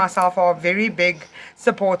 M and myself are very big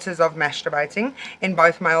supporters of masturbating in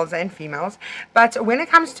both males and females, but when it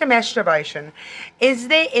comes to masturbation, is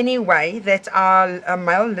there any way that our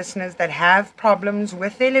male listeners that have problems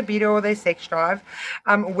with their libido or their sex drive,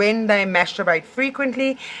 when they masturbate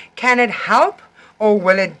frequently, can it help? Or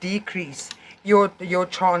will it decrease your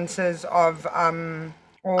chances of I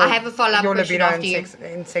have a follow-up your question libido after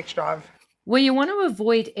and sex drive? Well, you want to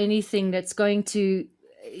avoid anything that's going to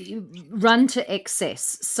run to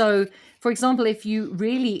excess. So, for example, if you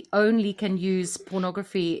really only can use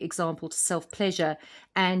pornography, example, to self-pleasure,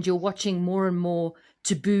 and you're watching more and more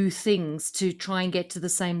taboo things to try and get to the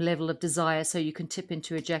same level of desire so you can tip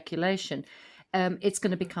into ejaculation, it's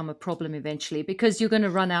going to become a problem eventually, because you're going to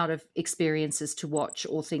run out of experiences to watch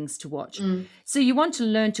or things to watch. So you want to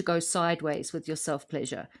learn to go sideways with your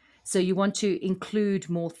self-pleasure. So you want to include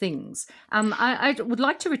more things. I would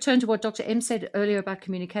like to return to what Dr. M said earlier about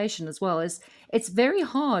communication as well. Is it's very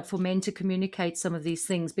hard for men to communicate some of these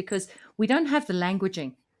things because we don't have the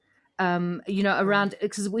languaging, around,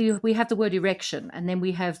 because we have the word erection and then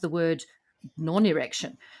we have the word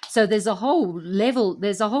non-erection. So there's a whole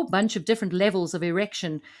bunch of different levels of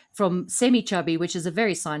erection, from semi-chubby, which is a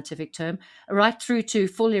very scientific term, right through to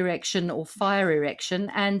full erection or fire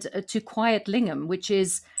erection, and to quiet lingam, which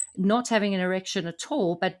is not having an erection at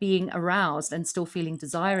all, but being aroused and still feeling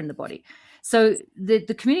desire in the body. So the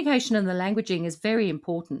communication and the languaging is very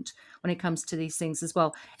important when it comes to these things as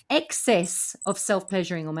well. Excess of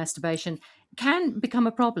self-pleasuring or masturbation can become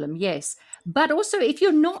a problem, yes. But also, if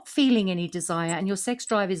you're not feeling any desire and your sex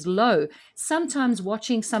drive is low, sometimes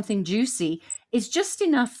watching something juicy is just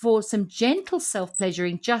enough for some gentle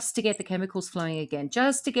self-pleasuring, just to get the chemicals flowing again,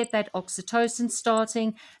 just to get that oxytocin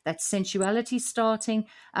starting, that sensuality starting.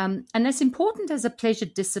 And that's important as a pleasure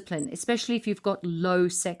discipline, especially if you've got low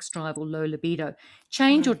sex drive or low libido.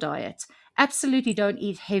 Change your diet. Absolutely don't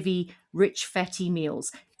eat heavy, rich, fatty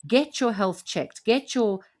meals. Get your health checked. Get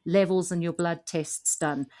your levels and your blood tests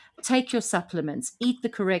done. Take your supplements. Eat the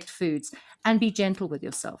correct foods and be gentle with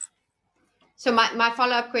yourself. So my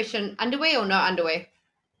follow-up question, underwear or no underwear?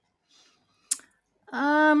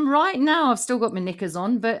 Right now I've still got my knickers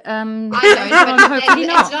on, but I don't, but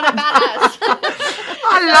it's not about us.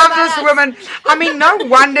 I love this woman. I mean, no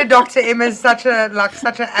wonder Dr. M is such an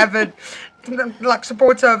avid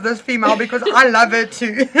supporter of this female, because I love her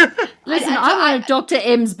too. Listen, I'm one of Dr.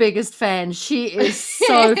 M's biggest fans. She is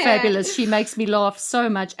so fabulous. She makes me laugh so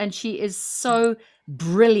much, and she is so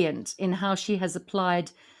brilliant in how she has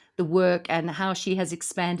applied the work and how she has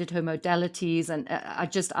expanded her modalities. And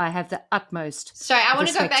I have the utmost. Sorry, I want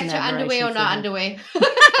to go back to underwear or not underwear.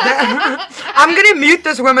 I'm going to mute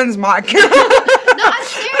this woman's mic. No, I'm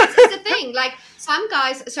serious. It's a thing. Like some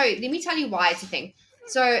guys, sorry, let me tell you why it's a thing.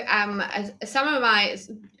 So some of my,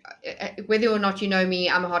 whether or not you know me,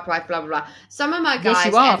 I'm a hot wife, blah, blah, blah. Some of my guys Yes,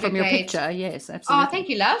 you are from your picture. Yes, absolutely. Oh, thank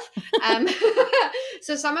you, love.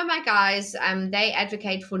 So some of my guys, they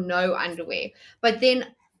advocate for no underwear. But then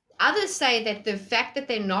others say that the fact that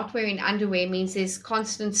they're not wearing underwear means there's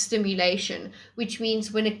constant stimulation, which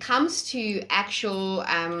means when it comes to actual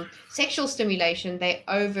sexual stimulation, they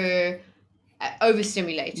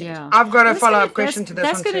overstimulated. Yeah. I've got a follow-up question to this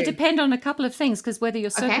one. That's going to depend on a couple of things, because whether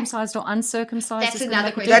you're circumcised or uncircumcised. That's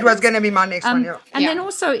another question. That was going to be my next one. Yeah. And then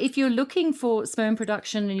also, if you're looking for sperm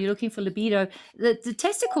production and you're looking for libido, the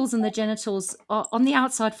testicles and the genitals are on the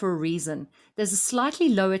outside for a reason. There's a slightly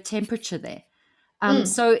lower temperature there.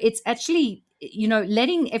 So it's actually,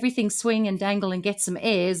 letting everything swing and dangle and get some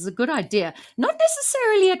air is a good idea. Not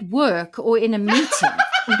necessarily at work or in a meeting,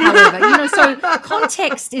 however. So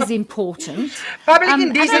context is important. Public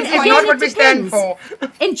indecency is not what we stand for.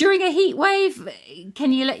 And during a heat wave,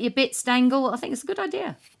 can you let your bits dangle? I think it's a good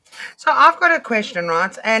idea. So I've got a question,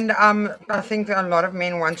 right? And I think that a lot of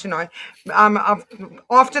men want to know.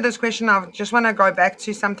 After this question, I just want to go back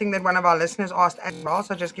to something that one of our listeners asked as well.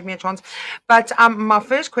 So just give me a chance. But my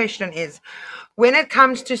first question is, when it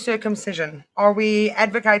comes to circumcision, are we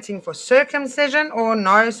advocating for circumcision or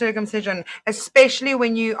no circumcision, especially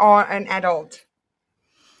when you are an adult?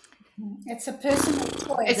 It's a personal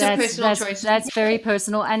choice. It's a personal choice. That's very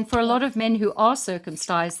personal. And for a lot of men who are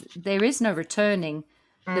circumcised, there is no returning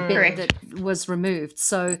the bit that was removed.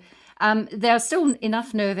 So there are still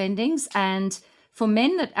enough nerve endings. And for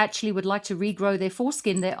men that actually would like to regrow their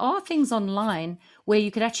foreskin, there are things online where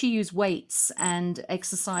you could actually use weights and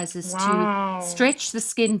exercises to stretch the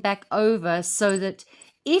skin back over, so that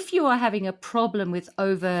if you are having a problem with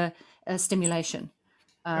over stimulation,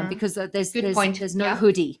 because there's no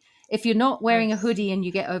hoodie. If you're not wearing a hoodie and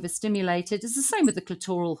you get overstimulated, it's the same with the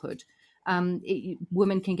clitoral hood.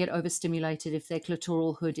 Women can get overstimulated if their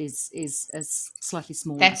clitoral hood is slightly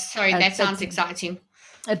smaller. That sounds exciting.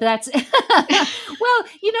 That's well,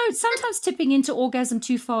 sometimes tipping into orgasm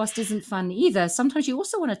too fast isn't fun either. Sometimes you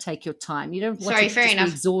also want to take your time. You don't want to just be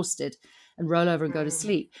exhausted and roll over and go to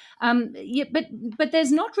sleep. But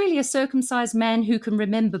there's not really a circumcised man who can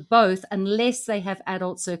remember both unless they have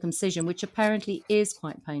adult circumcision, which apparently is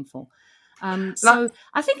quite painful. So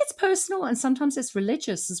I think it's personal, and sometimes it's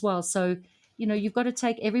religious as well. So, you've got to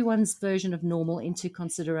take everyone's version of normal into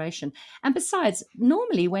consideration. And besides,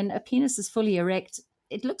 normally when a penis is fully erect,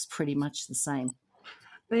 it looks pretty much the same.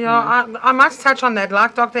 Yeah, I must touch on that.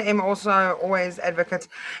 Like Dr. M also always advocates,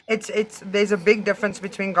 there's a big difference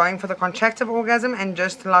between going for the contractive orgasm and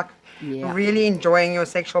just really enjoying your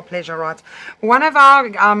sexual pleasure, right? One of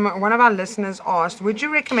our listeners asked, would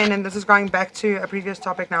you recommend, and this is going back to a previous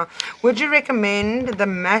topic now, would you recommend the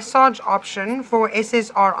massage option for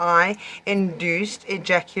SSRI induced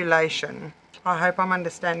ejaculation? I hope I'm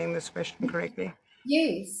understanding this question correctly.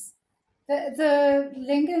 Yes. The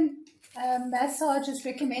Lingen massage is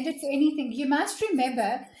recommended for anything. You must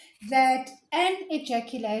remember that an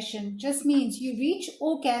ejaculation just means you reach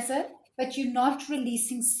orgasm, but you're not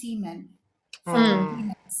releasing semen from the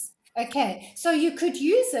penis. Okay, so you could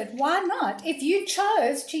use it. Why not? If you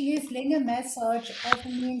chose to use linger massage as a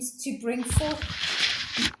means to bring forth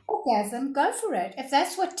orgasm, go for it. If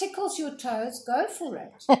that's what tickles your toes, go for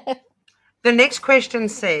it. The next question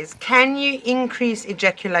says, can you increase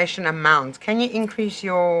ejaculation amount? Can you increase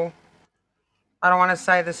your, I don't want to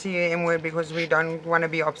say the CUM word because we don't want to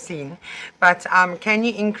be obscene, but can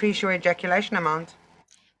you increase your ejaculation amount?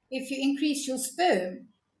 If you increase your sperm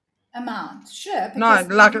amount, sure. No,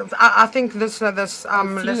 like I think this fluid.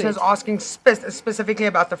 listener's asking specifically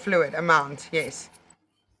about the fluid amount. Yes.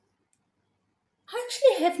 I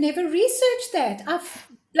actually have never researched that.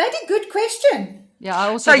 Bloody good question. Yeah, I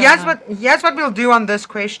also So don't know. here's what we'll do on this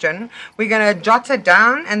question. We're going to jot it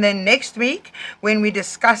down, and then next week when we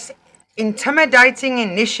discuss initiating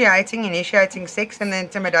sex and the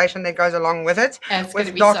intimidation that goes along with it It's with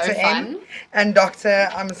gonna be Dr. so M fun. and Dr.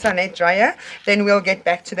 Sanette Dreyer, then we'll get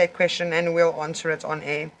back to that question and we'll answer it on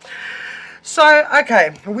air. So,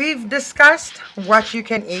 okay, we've discussed what you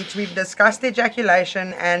can eat. We've discussed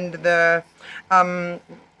ejaculation and the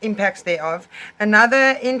impacts thereof.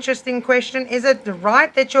 Another interesting question, is it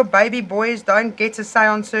right that your baby boys don't get to say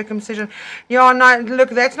on circumcision? Yeah, no, look,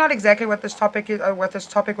 that's not exactly what this topic is, or what this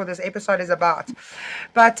topic or this episode is about.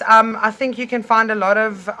 But I think you can find a lot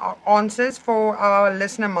of answers for our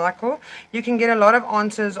listener, Michael. You can get a lot of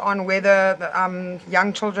answers on whether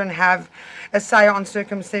young children have a say on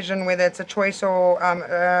circumcision, whether it's a choice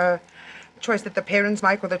or choice that the parents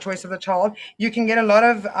make or the choice of the child. You can get a lot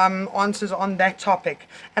of answers on that topic,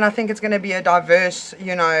 and I think it's going to be a diverse,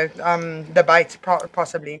 debate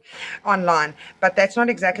possibly online. But that's not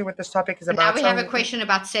exactly what this topic is about. Now we have a question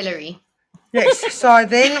about celery. Yes. So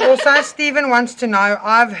then also Stephen wants to know,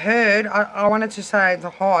 I've heard, I wanted to say it's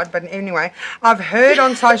hard, but anyway, I've heard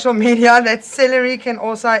on social media that celery can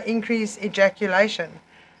also increase ejaculation.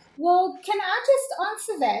 Well, can I just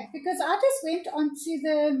answer that? Because I just went onto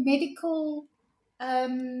the medical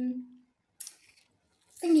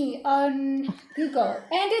thingy on Google,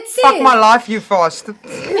 and it says... Fuck my life, you fast.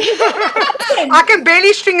 I can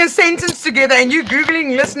barely string a sentence together, and you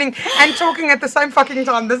Googling, listening, and talking at the same fucking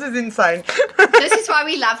time. This is insane. This is why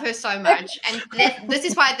we love her so much, and this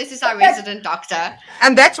is why this is our resident doctor.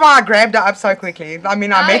 And that's why I grabbed her up so quickly. I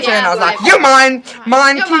mean, I met her and I was like, you're mine. You're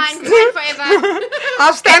mine forever.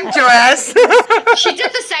 I've stamped your ass. She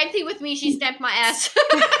did the same thing with me. She stamped my ass.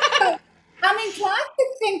 I'm inclined to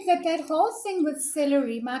think that that whole thing with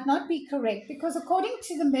celery might not be correct, because according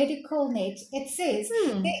to the medical net, it says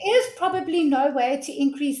there is probably no way to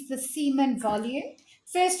increase the semen volume,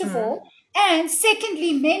 first of all, and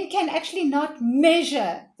secondly, men can actually not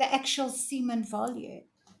measure the actual semen volume.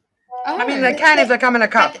 Oh. I mean, they can if they come in a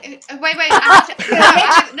cup. Wait. I have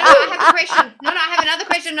a question. No, I have another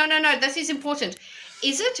question. No. This is important.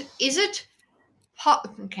 Is it hot?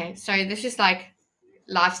 Okay, so this is like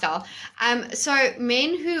lifestyle. So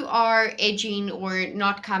men who are edging or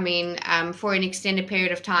not coming for an extended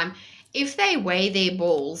period of time, if they weigh their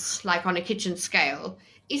balls like on a kitchen scale,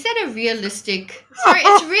 is that a realistic? Sorry,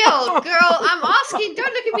 it's real, girl. I'm asking.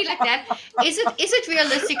 Don't look at me like that. Is it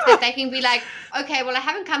realistic that they can be like, okay, well, I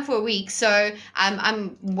haven't come for a week, so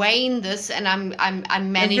I'm weighing this and I'm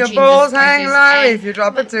managing. If your balls hang low, if you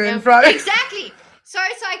drop it to and fro. Exactly. So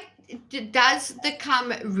it's like, does the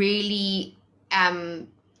cum really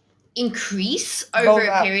increase over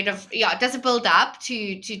a period of does it build up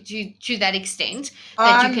to that extent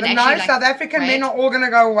that you can actually like, South African men are all going to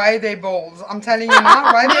go weigh their balls. I'm telling you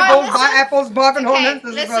now, weigh their balls, buy apples, buy bananas.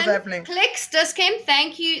 This is what's happening. Clicks, Discam,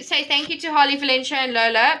 thank you. Say thank you to Holly, Valencia, and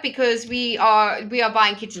Lola, because we are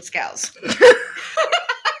buying kitchen scales.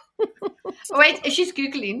 Wait, she's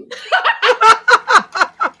googling.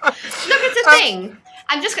 Look, it's a thing.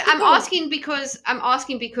 I'm asking because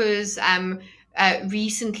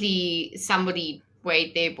recently somebody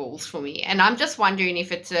weighed their balls for me, and I'm just wondering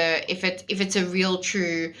if it's a real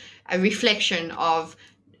true reflection of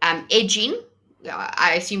edging.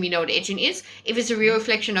 I assume you know what edging is. If it's a real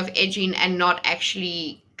reflection of edging and not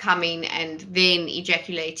actually coming and then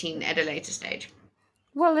ejaculating at a later stage.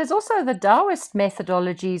 Well, there's also the Taoist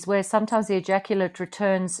methodologies where sometimes the ejaculate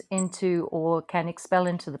returns into or can expel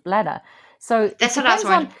into the bladder. So that's what I was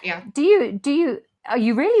wondering. Yeah. Are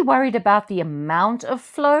you really worried about the amount of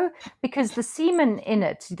flow? Because the semen in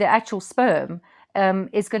it, the actual sperm,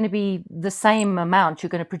 is going to be the same amount. You're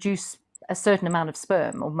going to produce a certain amount of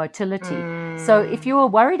sperm or motility. So if you are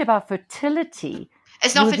worried about fertility,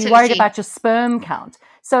 It's You not would be worried fertility. about your sperm count.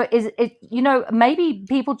 So is it, maybe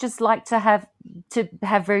people just like to have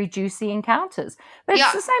very juicy encounters. But it's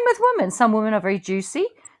Yeah. the same with women. Some women are very juicy,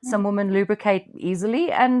 some women lubricate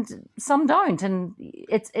easily, and some don't. And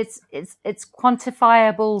it's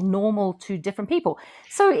quantifiable, normal to different people.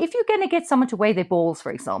 So if you're going to get someone to weigh their balls,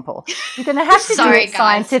 for example, you're going to have to do Sorry, it guys.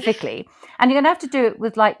 scientifically, and you're going to have to do it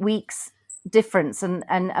with like weeks difference and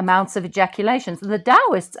amounts of ejaculations. The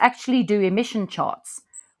Taoists actually do emission charts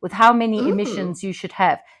with how many emissions you should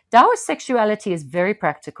have. Taoist sexuality is very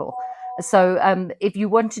practical. So if you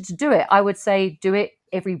wanted to do it, I would say do it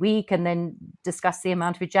every week and then discuss the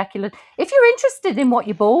amount of ejaculate. If you're interested in what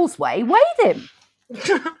your balls weigh them.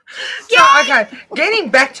 So, okay, getting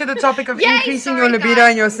back to the topic of increasing your libido guys.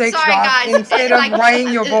 and your sex Sorry, drive guys. instead of weighing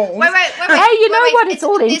your balls. Wait. Hey, you know what? It's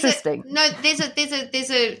all interesting.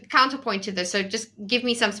 There's a counterpoint to this. So just give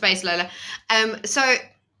me some space, Lola. So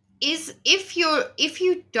if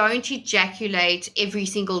you don't ejaculate every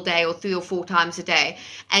single day or 3 or 4 times a day,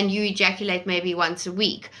 and you ejaculate maybe once a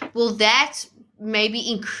week, will that maybe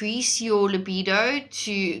increase your libido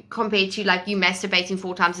to compared to like you masturbating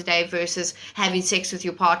 4 times a day versus having sex with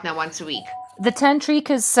your partner once a week? The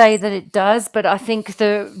tantrikas say that it does, but I think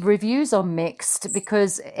the reviews are mixed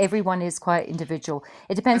because everyone is quite individual.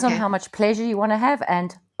 It depends on how much pleasure you want to have,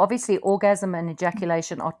 and obviously orgasm and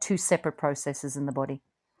ejaculation are 2 separate processes in the body.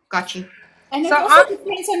 Got you. And it also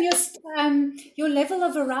depends on your level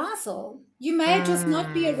of arousal. You may just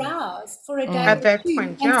not be aroused for a day At or that 2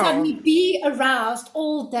 point, and suddenly be aroused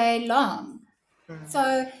all day long.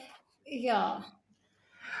 So, yeah.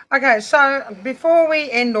 Okay, so before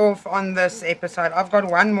we end off on this episode, I've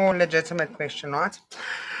got one more legitimate question, right?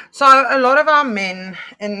 So a lot of our men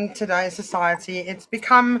in today's society, it's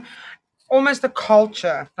become almost a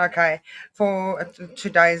culture, okay, for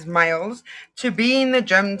today's males to be in the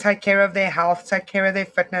gym, take care of their health, take care of their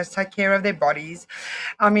fitness, take care of their bodies.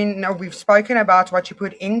 I mean, we've spoken about what you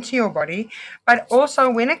put into your body, but also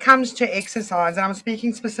when it comes to exercise, and I'm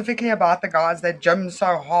speaking specifically about the guys that gym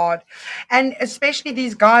so hard, and especially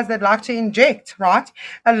these guys that like to inject, right?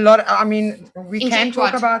 A lot, I mean, we can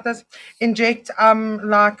talk about this, inject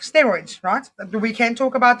like steroids, right? We can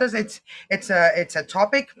talk about this. It's a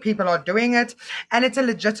topic. People are doing it, and it's a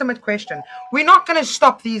legitimate question. We're not going to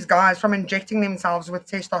stop these guys from injecting themselves with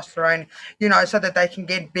testosterone, so that they can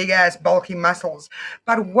get big ass bulky muscles.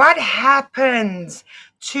 But what happens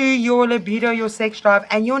to your libido, your sex drive,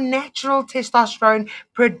 and your natural testosterone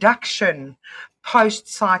production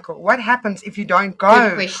post-cycle? What happens if you don't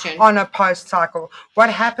go on a post-cycle? What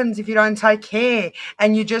happens if you don't take care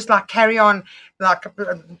and you just like carry on like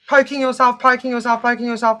poking yourself?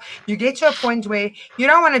 You get to a point where you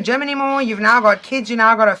don't want to gym anymore. You've now got kids, you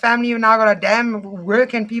now got a family, you've now got a damn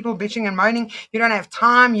work and people bitching and moaning. You don't have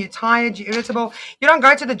time, you're tired, you're irritable. You don't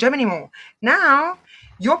go to the gym anymore. Now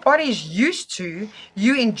your body is used to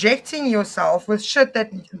you injecting yourself with shit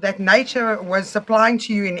that nature was supplying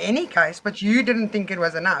to you in any case, but you didn't think it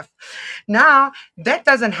was enough. Now that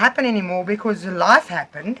doesn't happen anymore because life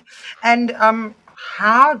happened. And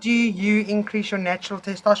how do you increase your natural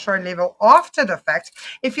testosterone level after the fact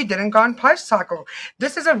if you didn't go on post-cycle?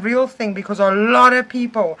 This is a real thing because a lot of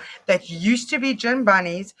people that used to be gym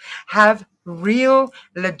bunnies have real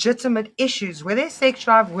legitimate issues with their sex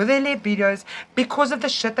drive, with their libidos, because of the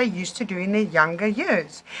shit they used to do in their younger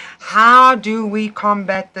years. How do we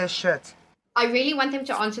combat this shit? I really want them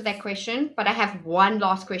to answer that question, but I have one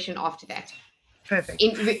last question after that. Perfect.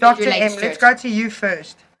 Dr. M, let's go to you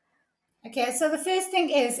first. Okay, so the first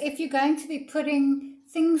thing is if you're going to be putting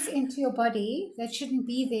things into your body that shouldn't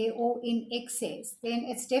be there or in excess, then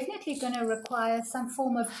it's definitely going to require some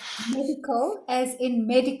form of medical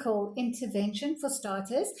intervention for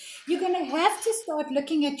starters. You're going to have to start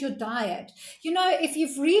looking at your diet. If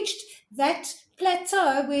you've reached that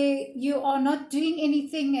plateau where you are not doing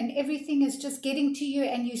anything and everything is just getting to you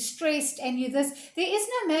and you're stressed and there is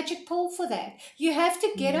no magic pill for that. You have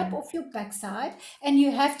to get up off your backside and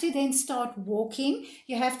you have to then start walking.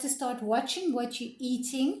 You have to start watching what you're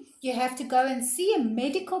eating. You have to go and see a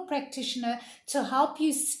medical practitioner to help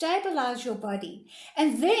you stabilize your body.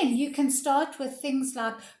 And then you can start with things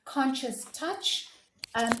like conscious touch,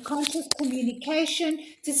 conscious communication,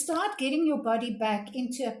 to start getting your body back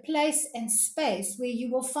into a place and space where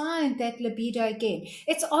you will find that libido again.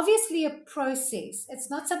 It's obviously a process. It's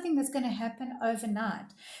not something that's going to happen overnight,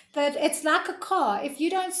 but it's like a car. If you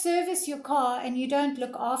don't service your car and you don't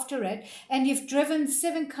look after it and you've driven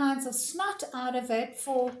 7 kinds of snot out of it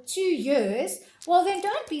for 2 years, well, then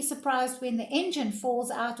don't be surprised when the engine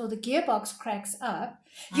falls out or the gearbox cracks up.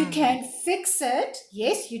 You can fix it.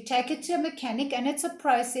 Yes, you take it to a mechanic and it's a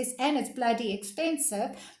process and it's bloody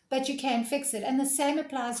expensive, but you can fix it. And the same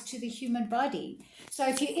applies to the human body. So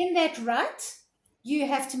if you're in that rut, you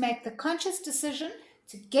have to make the conscious decision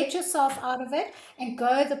to get yourself out of it and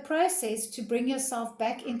go the process to bring yourself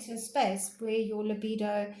back into a space where your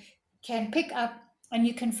libido can pick up and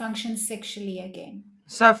you can function sexually again.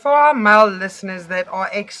 So for our male listeners that are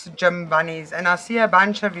ex-gym bunnies, and I see a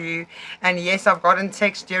bunch of you, and yes, I've gotten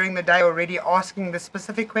text during the day already asking the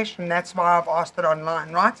specific question. That's why I've asked it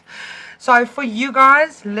online, right? So for you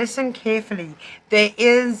guys, listen carefully. There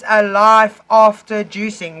is a life after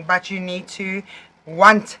juicing, but you need to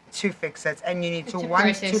want to fix it, and you need to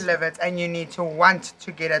want to live it, and you need to want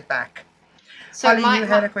to get it back. So Holly, you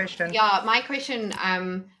had a question. Yeah, my question.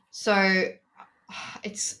 So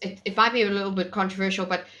it might be a little bit controversial,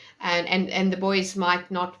 but and the boys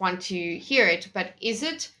might not want to hear it. But is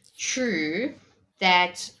it true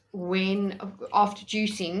that when after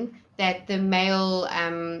juicing that the male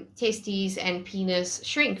testes and penis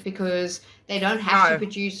shrink because they don't have to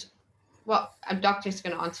produce? Well, a doctor's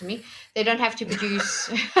going to answer me. They don't have to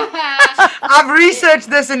produce. I've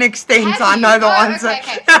researched this in extent. I know the answer.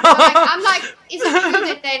 Okay. I'm like, is it true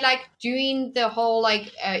that they like doing the whole and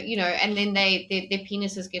then their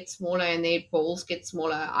penises get smaller and their balls get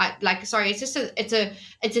smaller? Sorry, it's just it's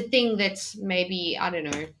a thing that's maybe, I don't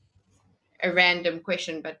know, a random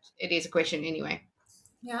question, but it is a question anyway.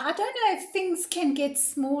 Yeah, I don't know if things can get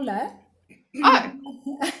smaller. Oh.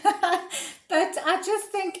 But I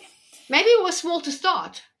just think maybe it was small to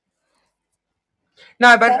start.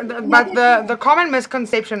 No, but the common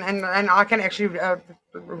misconception, and I can actually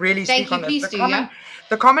really speak on this.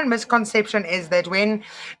 The common misconception is that when,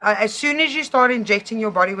 as soon as you start injecting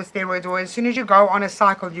your body with steroids, or as soon as you go on a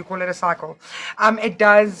cycle, you call it a cycle, it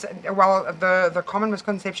does, well, the common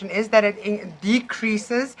misconception is that it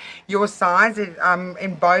decreases your size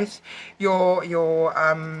in both your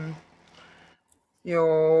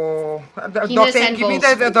doctor, give me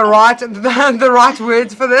the right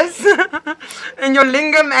words for this. And your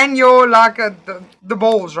lingam and your the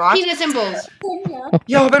balls, right? Penis and balls.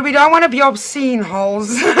 Yeah, but we don't want to be obscene, holes.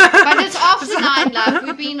 But it's after 9, love.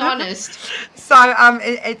 We're being honest. So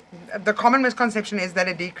the common misconception is that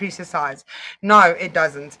it decreases size. No, it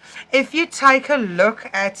doesn't. If you take a look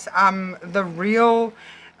at the real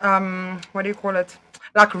what do you call it?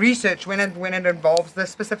 Like research when it involves this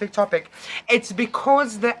specific topic, it's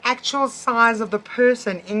because the actual size of the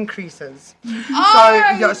person increases.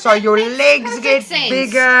 So your legs get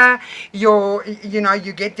bigger, you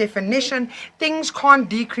get definition. Things can't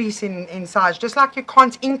decrease in size. Just like you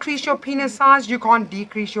can't increase your penis size, you can't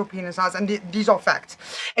decrease your penis size. And these are facts.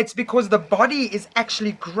 It's because the body is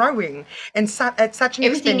actually growing and at such an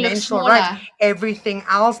exponential rate. Everything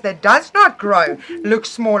else that does not grow looks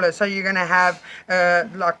smaller. So you're gonna have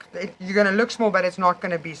you're going to look small, but it's not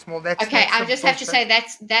going to be small. That's I just have to say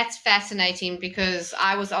that's fascinating, because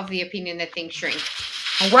I was of the opinion that things shrink.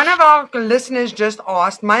 One of our listeners just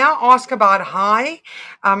asked, may I ask about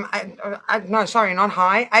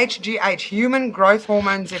HGH, human growth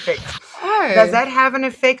hormones effect. Does that have an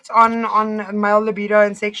effect on male libido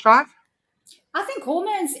and sex drive? I think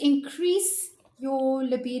hormones increase your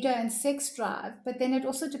libido and sex drive, but then it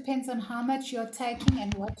also depends on how much you're taking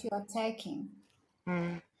and what you're taking.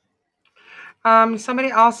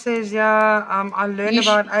 Somebody else says, I learned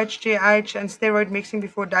about HGH and steroid mixing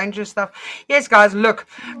before, dangerous stuff. Yes, guys, look,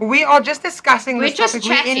 we are just discussing this topic.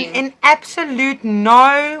 We're in absolute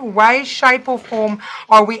no way, shape, or form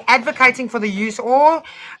are we advocating for the use or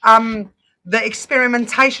the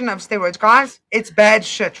experimentation of steroids. Guys, it's bad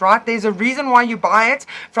shit, right? There's a reason why you buy it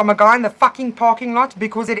from a guy in the fucking parking lot,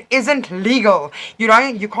 because it isn't legal. You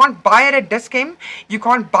can't buy it at Discount. You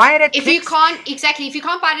can't buy it at Clicks. If you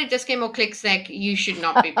can't buy it at Discount or Clicks, you should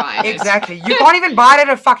not be buying it. Exactly. You can't even buy it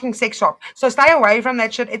at a fucking sex shop. So stay away from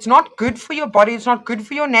that shit. It's not good for your body. It's not good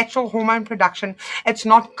for your natural hormone production. It's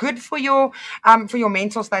not good for your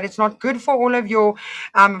mental state. It's not good for all of your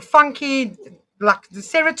funky, like the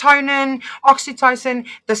serotonin, oxytocin,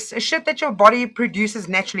 the shit that your body produces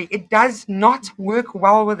naturally. It does not work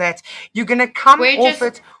well with that. You're going to come off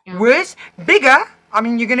it worse, bigger. I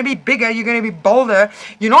mean, you're going to be bigger, you're going to be bolder,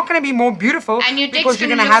 you're not going to be more beautiful, and because you're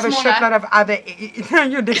going to have a shitload of other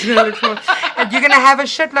your dick's going to look smaller. You're going to have a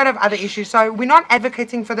shitload of other issues. So we're not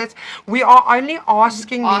advocating for this. We are only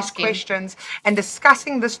asking these questions and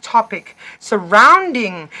discussing this topic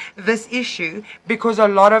surrounding this issue, because a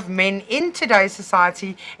lot of men in today's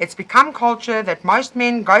society, it's become culture that most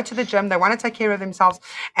men go to the gym, they want to take care of themselves,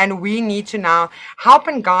 and we need to now help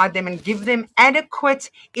and guide them and give them adequate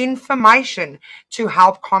information to to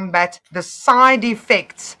help combat the side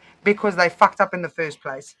effects because they fucked up in the first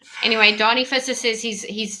place. Anyway, Donnie Fisser says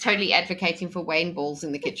he's totally advocating for Wayne balls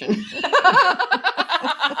in the kitchen.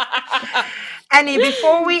 Annie,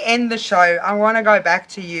 before we end the show, I want to go back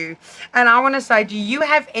to you. And I want to say, do you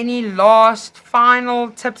have any last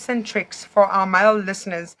final tips and tricks for our male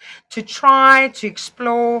listeners to try, to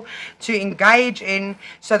explore, to engage in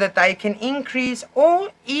so that they can increase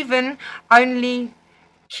or even only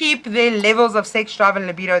keep their levels of sex drive and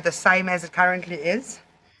libido the same as it currently is?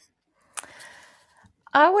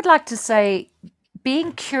 I would like to say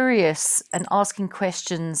being curious and asking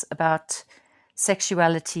questions about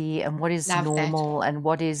sexuality and what is normal and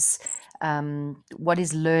what is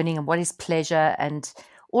learning and what is pleasure and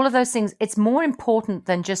all of those things. It's more important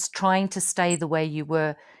than just trying to stay the way you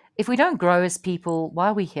were. If we don't grow as people, why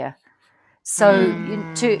are we here? So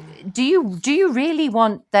do you really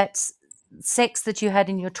want that sex that you had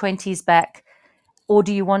in your 20s back? Or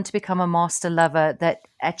do you want to become a master lover that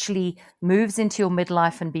actually moves into your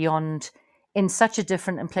midlife and beyond in such a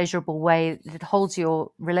different and pleasurable way that it holds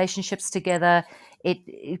your relationships together?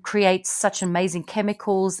 It creates such amazing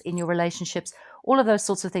chemicals in your relationships, all of those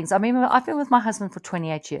sorts of things. I mean, I've been with my husband for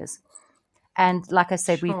 28 years. And like I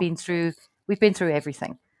said, we've been through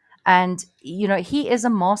everything. And, you know, he is a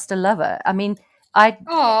master lover. I mean, I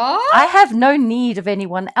have no need of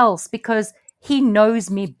anyone else because he knows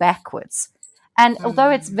me backwards. And although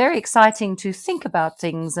it's very exciting to think about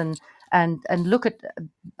things and look at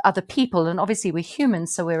other people, and obviously we're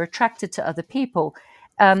humans, so we're attracted to other people,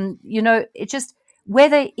 you know, it just,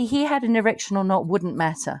 whether he had an erection or not wouldn't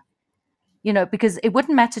matter, you know, because it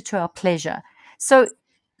wouldn't matter to our pleasure. So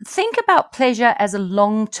think about pleasure as a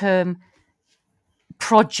long-term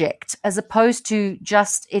project as opposed to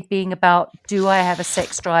just it being about, do I have a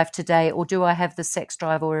sex drive today or do I have the sex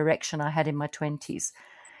drive or erection I had in my 20s?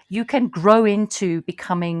 You can grow into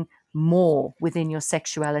becoming more within your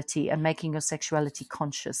sexuality and making your sexuality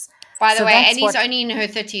conscious. By the way, Annie's only in her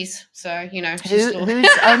 30s, so, you know. Who's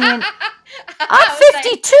only in... I'm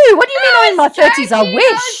 52. What do you mean I'm in my 30s? I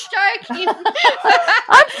wish. Joking.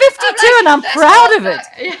 I'm 52 and I'm proud of it.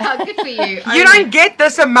 Yeah, good for you. You don't get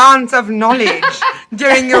this amount of knowledge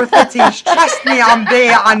during your 30s. Trust me, I'm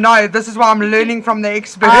there. I know. This is why I'm learning from the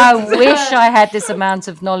experts. I wish I had this amount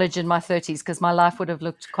of knowledge in my 30s because my life would have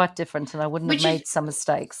looked quite different and I wouldn't have made some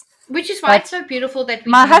mistakes. Which is why it's so beautiful that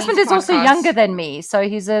my husband is also younger than me, so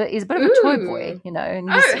he's a bit of a toy boy, you know, and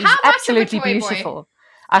he's absolutely beautiful.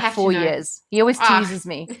 4 years. He always teases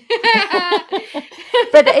me.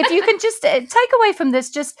 But if you can just take away from this,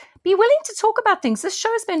 just be willing to talk about things. This show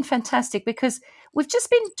has been fantastic because we've just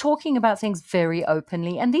been talking about things very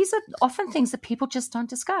openly, and these are often things that people just don't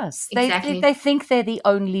discuss. Exactly. They think they're the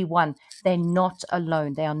only one. They're not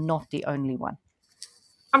alone. They are not the only one.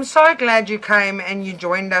 I'm so glad you came and you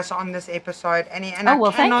joined us on this episode, Annie. And I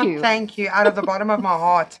cannot thank you out of the bottom of my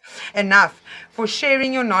heart enough for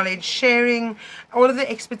sharing your knowledge, sharing all of the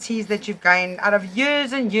expertise that you've gained out of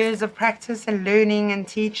years and years of practice and learning and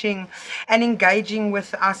teaching and engaging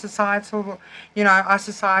with our societal, you know, our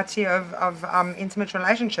society of intimate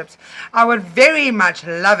relationships. I would very much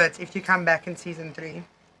love it if you come back in season 3.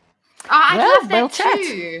 Oh, I'd love that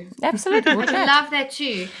too. Absolutely. I'd love that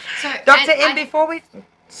too. So, Dr. M, before we...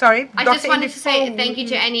 Sorry, I just wanted to say thank you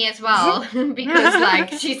to Annie as well because,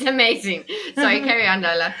 like, she's amazing. Sorry, carry on,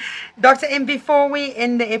 Lola. Dr. M, before we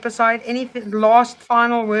end the episode, any last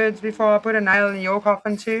final words before I put a nail in your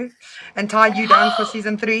coffin too and tie you down for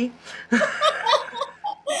season 3?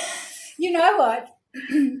 You know what?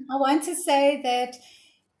 I want to say that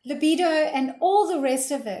libido and all the rest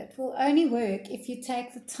of it will only work if you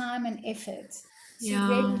take the time and effort to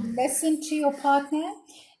really listen to your partner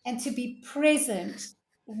and to be present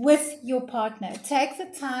with your partner. Take the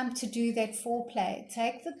time to do that foreplay.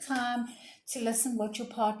 Take the time to listen what your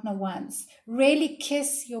partner wants. Really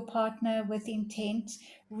kiss your partner with intent.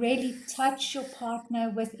 Really touch your partner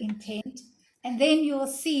with intent. And then you'll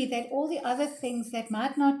see that all the other things that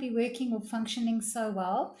might not be working or functioning so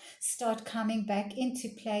well start coming back into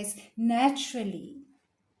place naturally.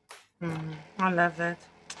 I love that.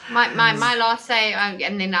 My last say,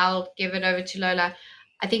 and then I'll give it over to Lola.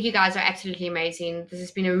 I think you guys are absolutely amazing. This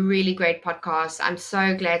has been a really great podcast. I'm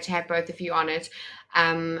so glad to have both of you on it.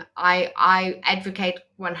 I advocate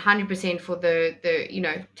 100% for the you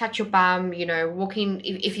know, touch your bum, you know, walking,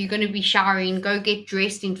 if you're going to be showering, go get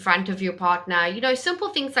dressed in front of your partner, you know, simple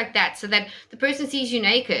things like that so that the person sees you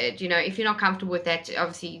naked. You know, if you're not comfortable with that,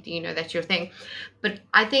 obviously, you know, that's your thing. But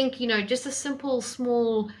I think, you know, just a simple,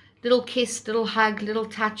 small little kiss, little hug, little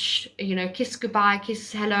touch, kiss goodbye,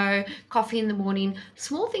 kiss hello, coffee in the morning,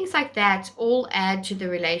 small things like that all add to the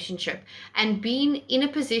relationship. And being in a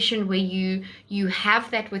position where you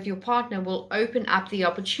have that with your partner will open up the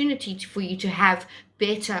opportunity for you to have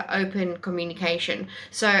better open communication.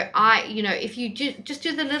 So if you just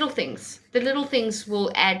do the little things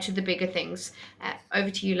will add to the bigger things. Over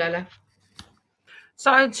to you, Lola.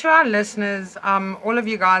 So to our listeners, all of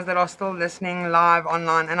you guys that are still listening live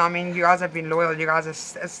online, and I mean, you guys have been loyal. You guys have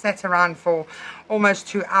sat around for almost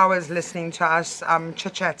 2 hours listening to us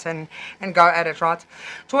chit-chat and go at it, right?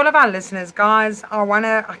 To all of our listeners, guys,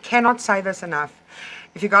 I cannot say this enough.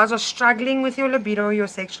 If you guys are struggling with your libido or your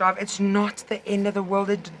sex drive, it's not the end of the world.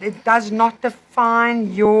 It does not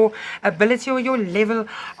define your ability or your level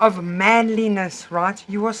of manliness, right?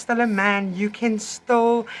 You are still a man. You can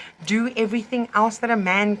still do everything else that a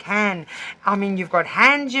man can. I mean, you've got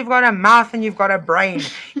hands, you've got a mouth, and you've got a brain.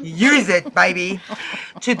 Use it, baby.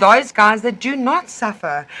 To those guys that do not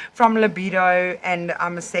suffer from libido and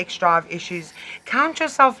sex drive issues, count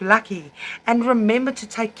yourself lucky and remember to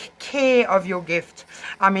take care of your gift.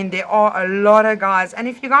 I mean, there are a lot of guys, and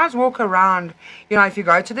if you guys walk around, if you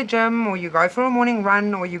go to the gym or you go for a morning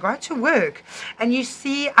run or you go to work and you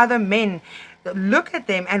see other men, look at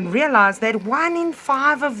them and realize that 1 in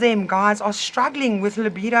 5 of them, guys, are struggling with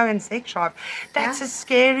libido and sex drive. That's a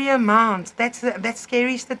scary amount. That's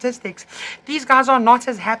scary statistics. These guys are not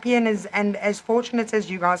as happy and as fortunate as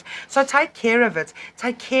you guys. So take care of it.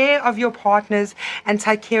 Take care of your partners and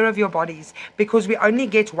take care of your bodies, because we only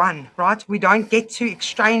get one, right? We don't get to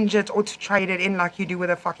exchange it or to trade it in like you do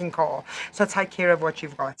with a fucking car. So take care of what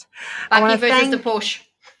you've got. Bucky versus the Porsche.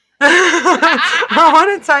 I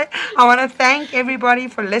want to thank everybody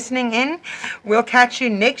for listening in. We'll catch you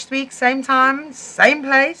next week, same time, same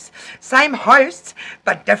place, same hosts,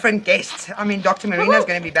 but different guests. I mean, Dr. Marina's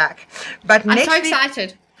going to be back. But I'm next so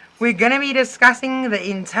excited. We're going to be discussing the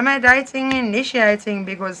intimidating initiating,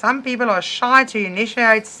 because some people are shy to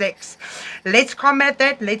initiate sex. Let's combat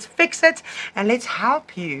that, let's fix it, and let's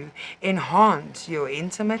help you enhance your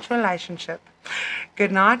intimate relationship.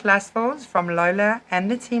 Good night, lustfuls, from Lola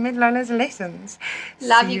and the team at Lola's Lessons.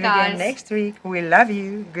 Love See you again guys. next week. We love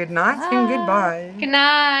you. Good night and goodbye. Good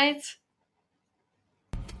night.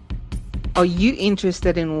 Are you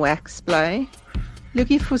interested in wax play?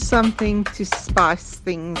 Looking for something to spice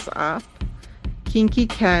things up? Kinky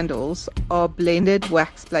Candles are blended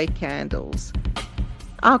wax play candles.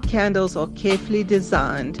 Our candles are carefully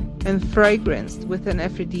designed and fragranced with an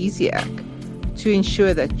aphrodisiac to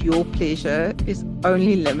ensure that your pleasure is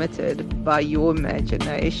only limited by your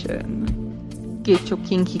imagination. Get your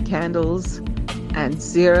kinky candles at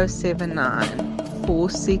 079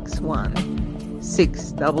 461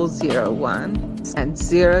 6001 and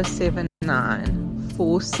 079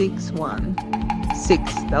 461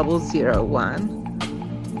 6001.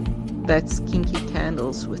 That's Kinky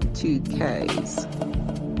Candles with 2 Ks.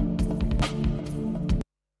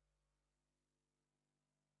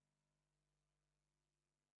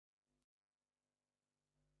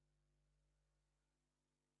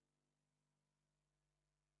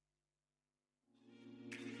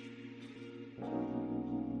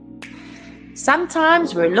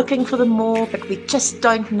 Sometimes we're looking for the more, but we just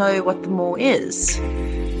don't know what the more is.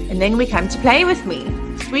 And then we come to play with me.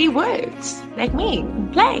 3 words, like me,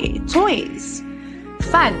 play, toys,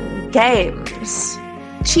 fun, games,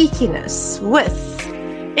 cheekiness, with,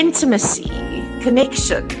 intimacy,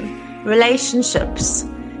 connection, relationships,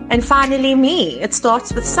 and finally me. It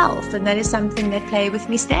starts with self, and that is something that Play With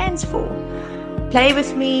Me stands for. Play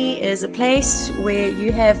With Me is a place where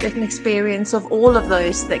you have an experience of all of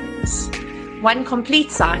those things. One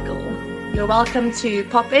complete cycle. You're welcome to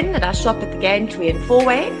pop in at our shop at the Gantry in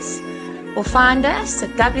Fourways, or find us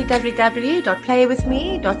at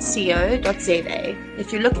www.playwithme.co.za.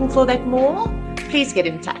 If you're looking for that more, please get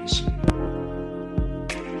in touch.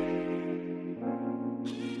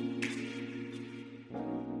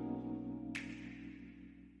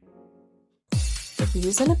 The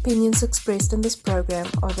views and opinions expressed in this program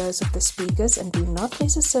are those of the speakers and do not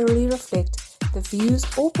necessarily reflect the views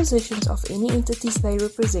or positions of any entities they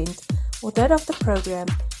represent, or that of the program,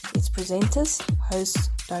 its presenters, hosts,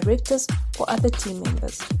 directors, or other team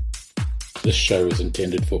members. This show is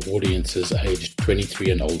intended for audiences aged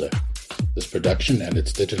 23 and older. This production and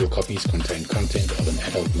its digital copies contain content of an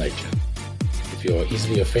adult nature. If you are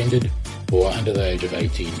easily offended or are under the age of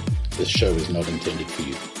 18, this show is not intended for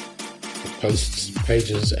you. The posts,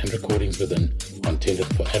 pages, and recordings within are intended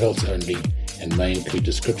for adults only and may include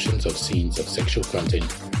descriptions of scenes of sexual content,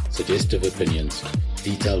 suggestive opinions,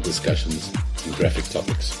 detailed discussions, and graphic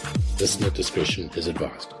topics. Listener discretion is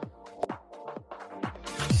advised.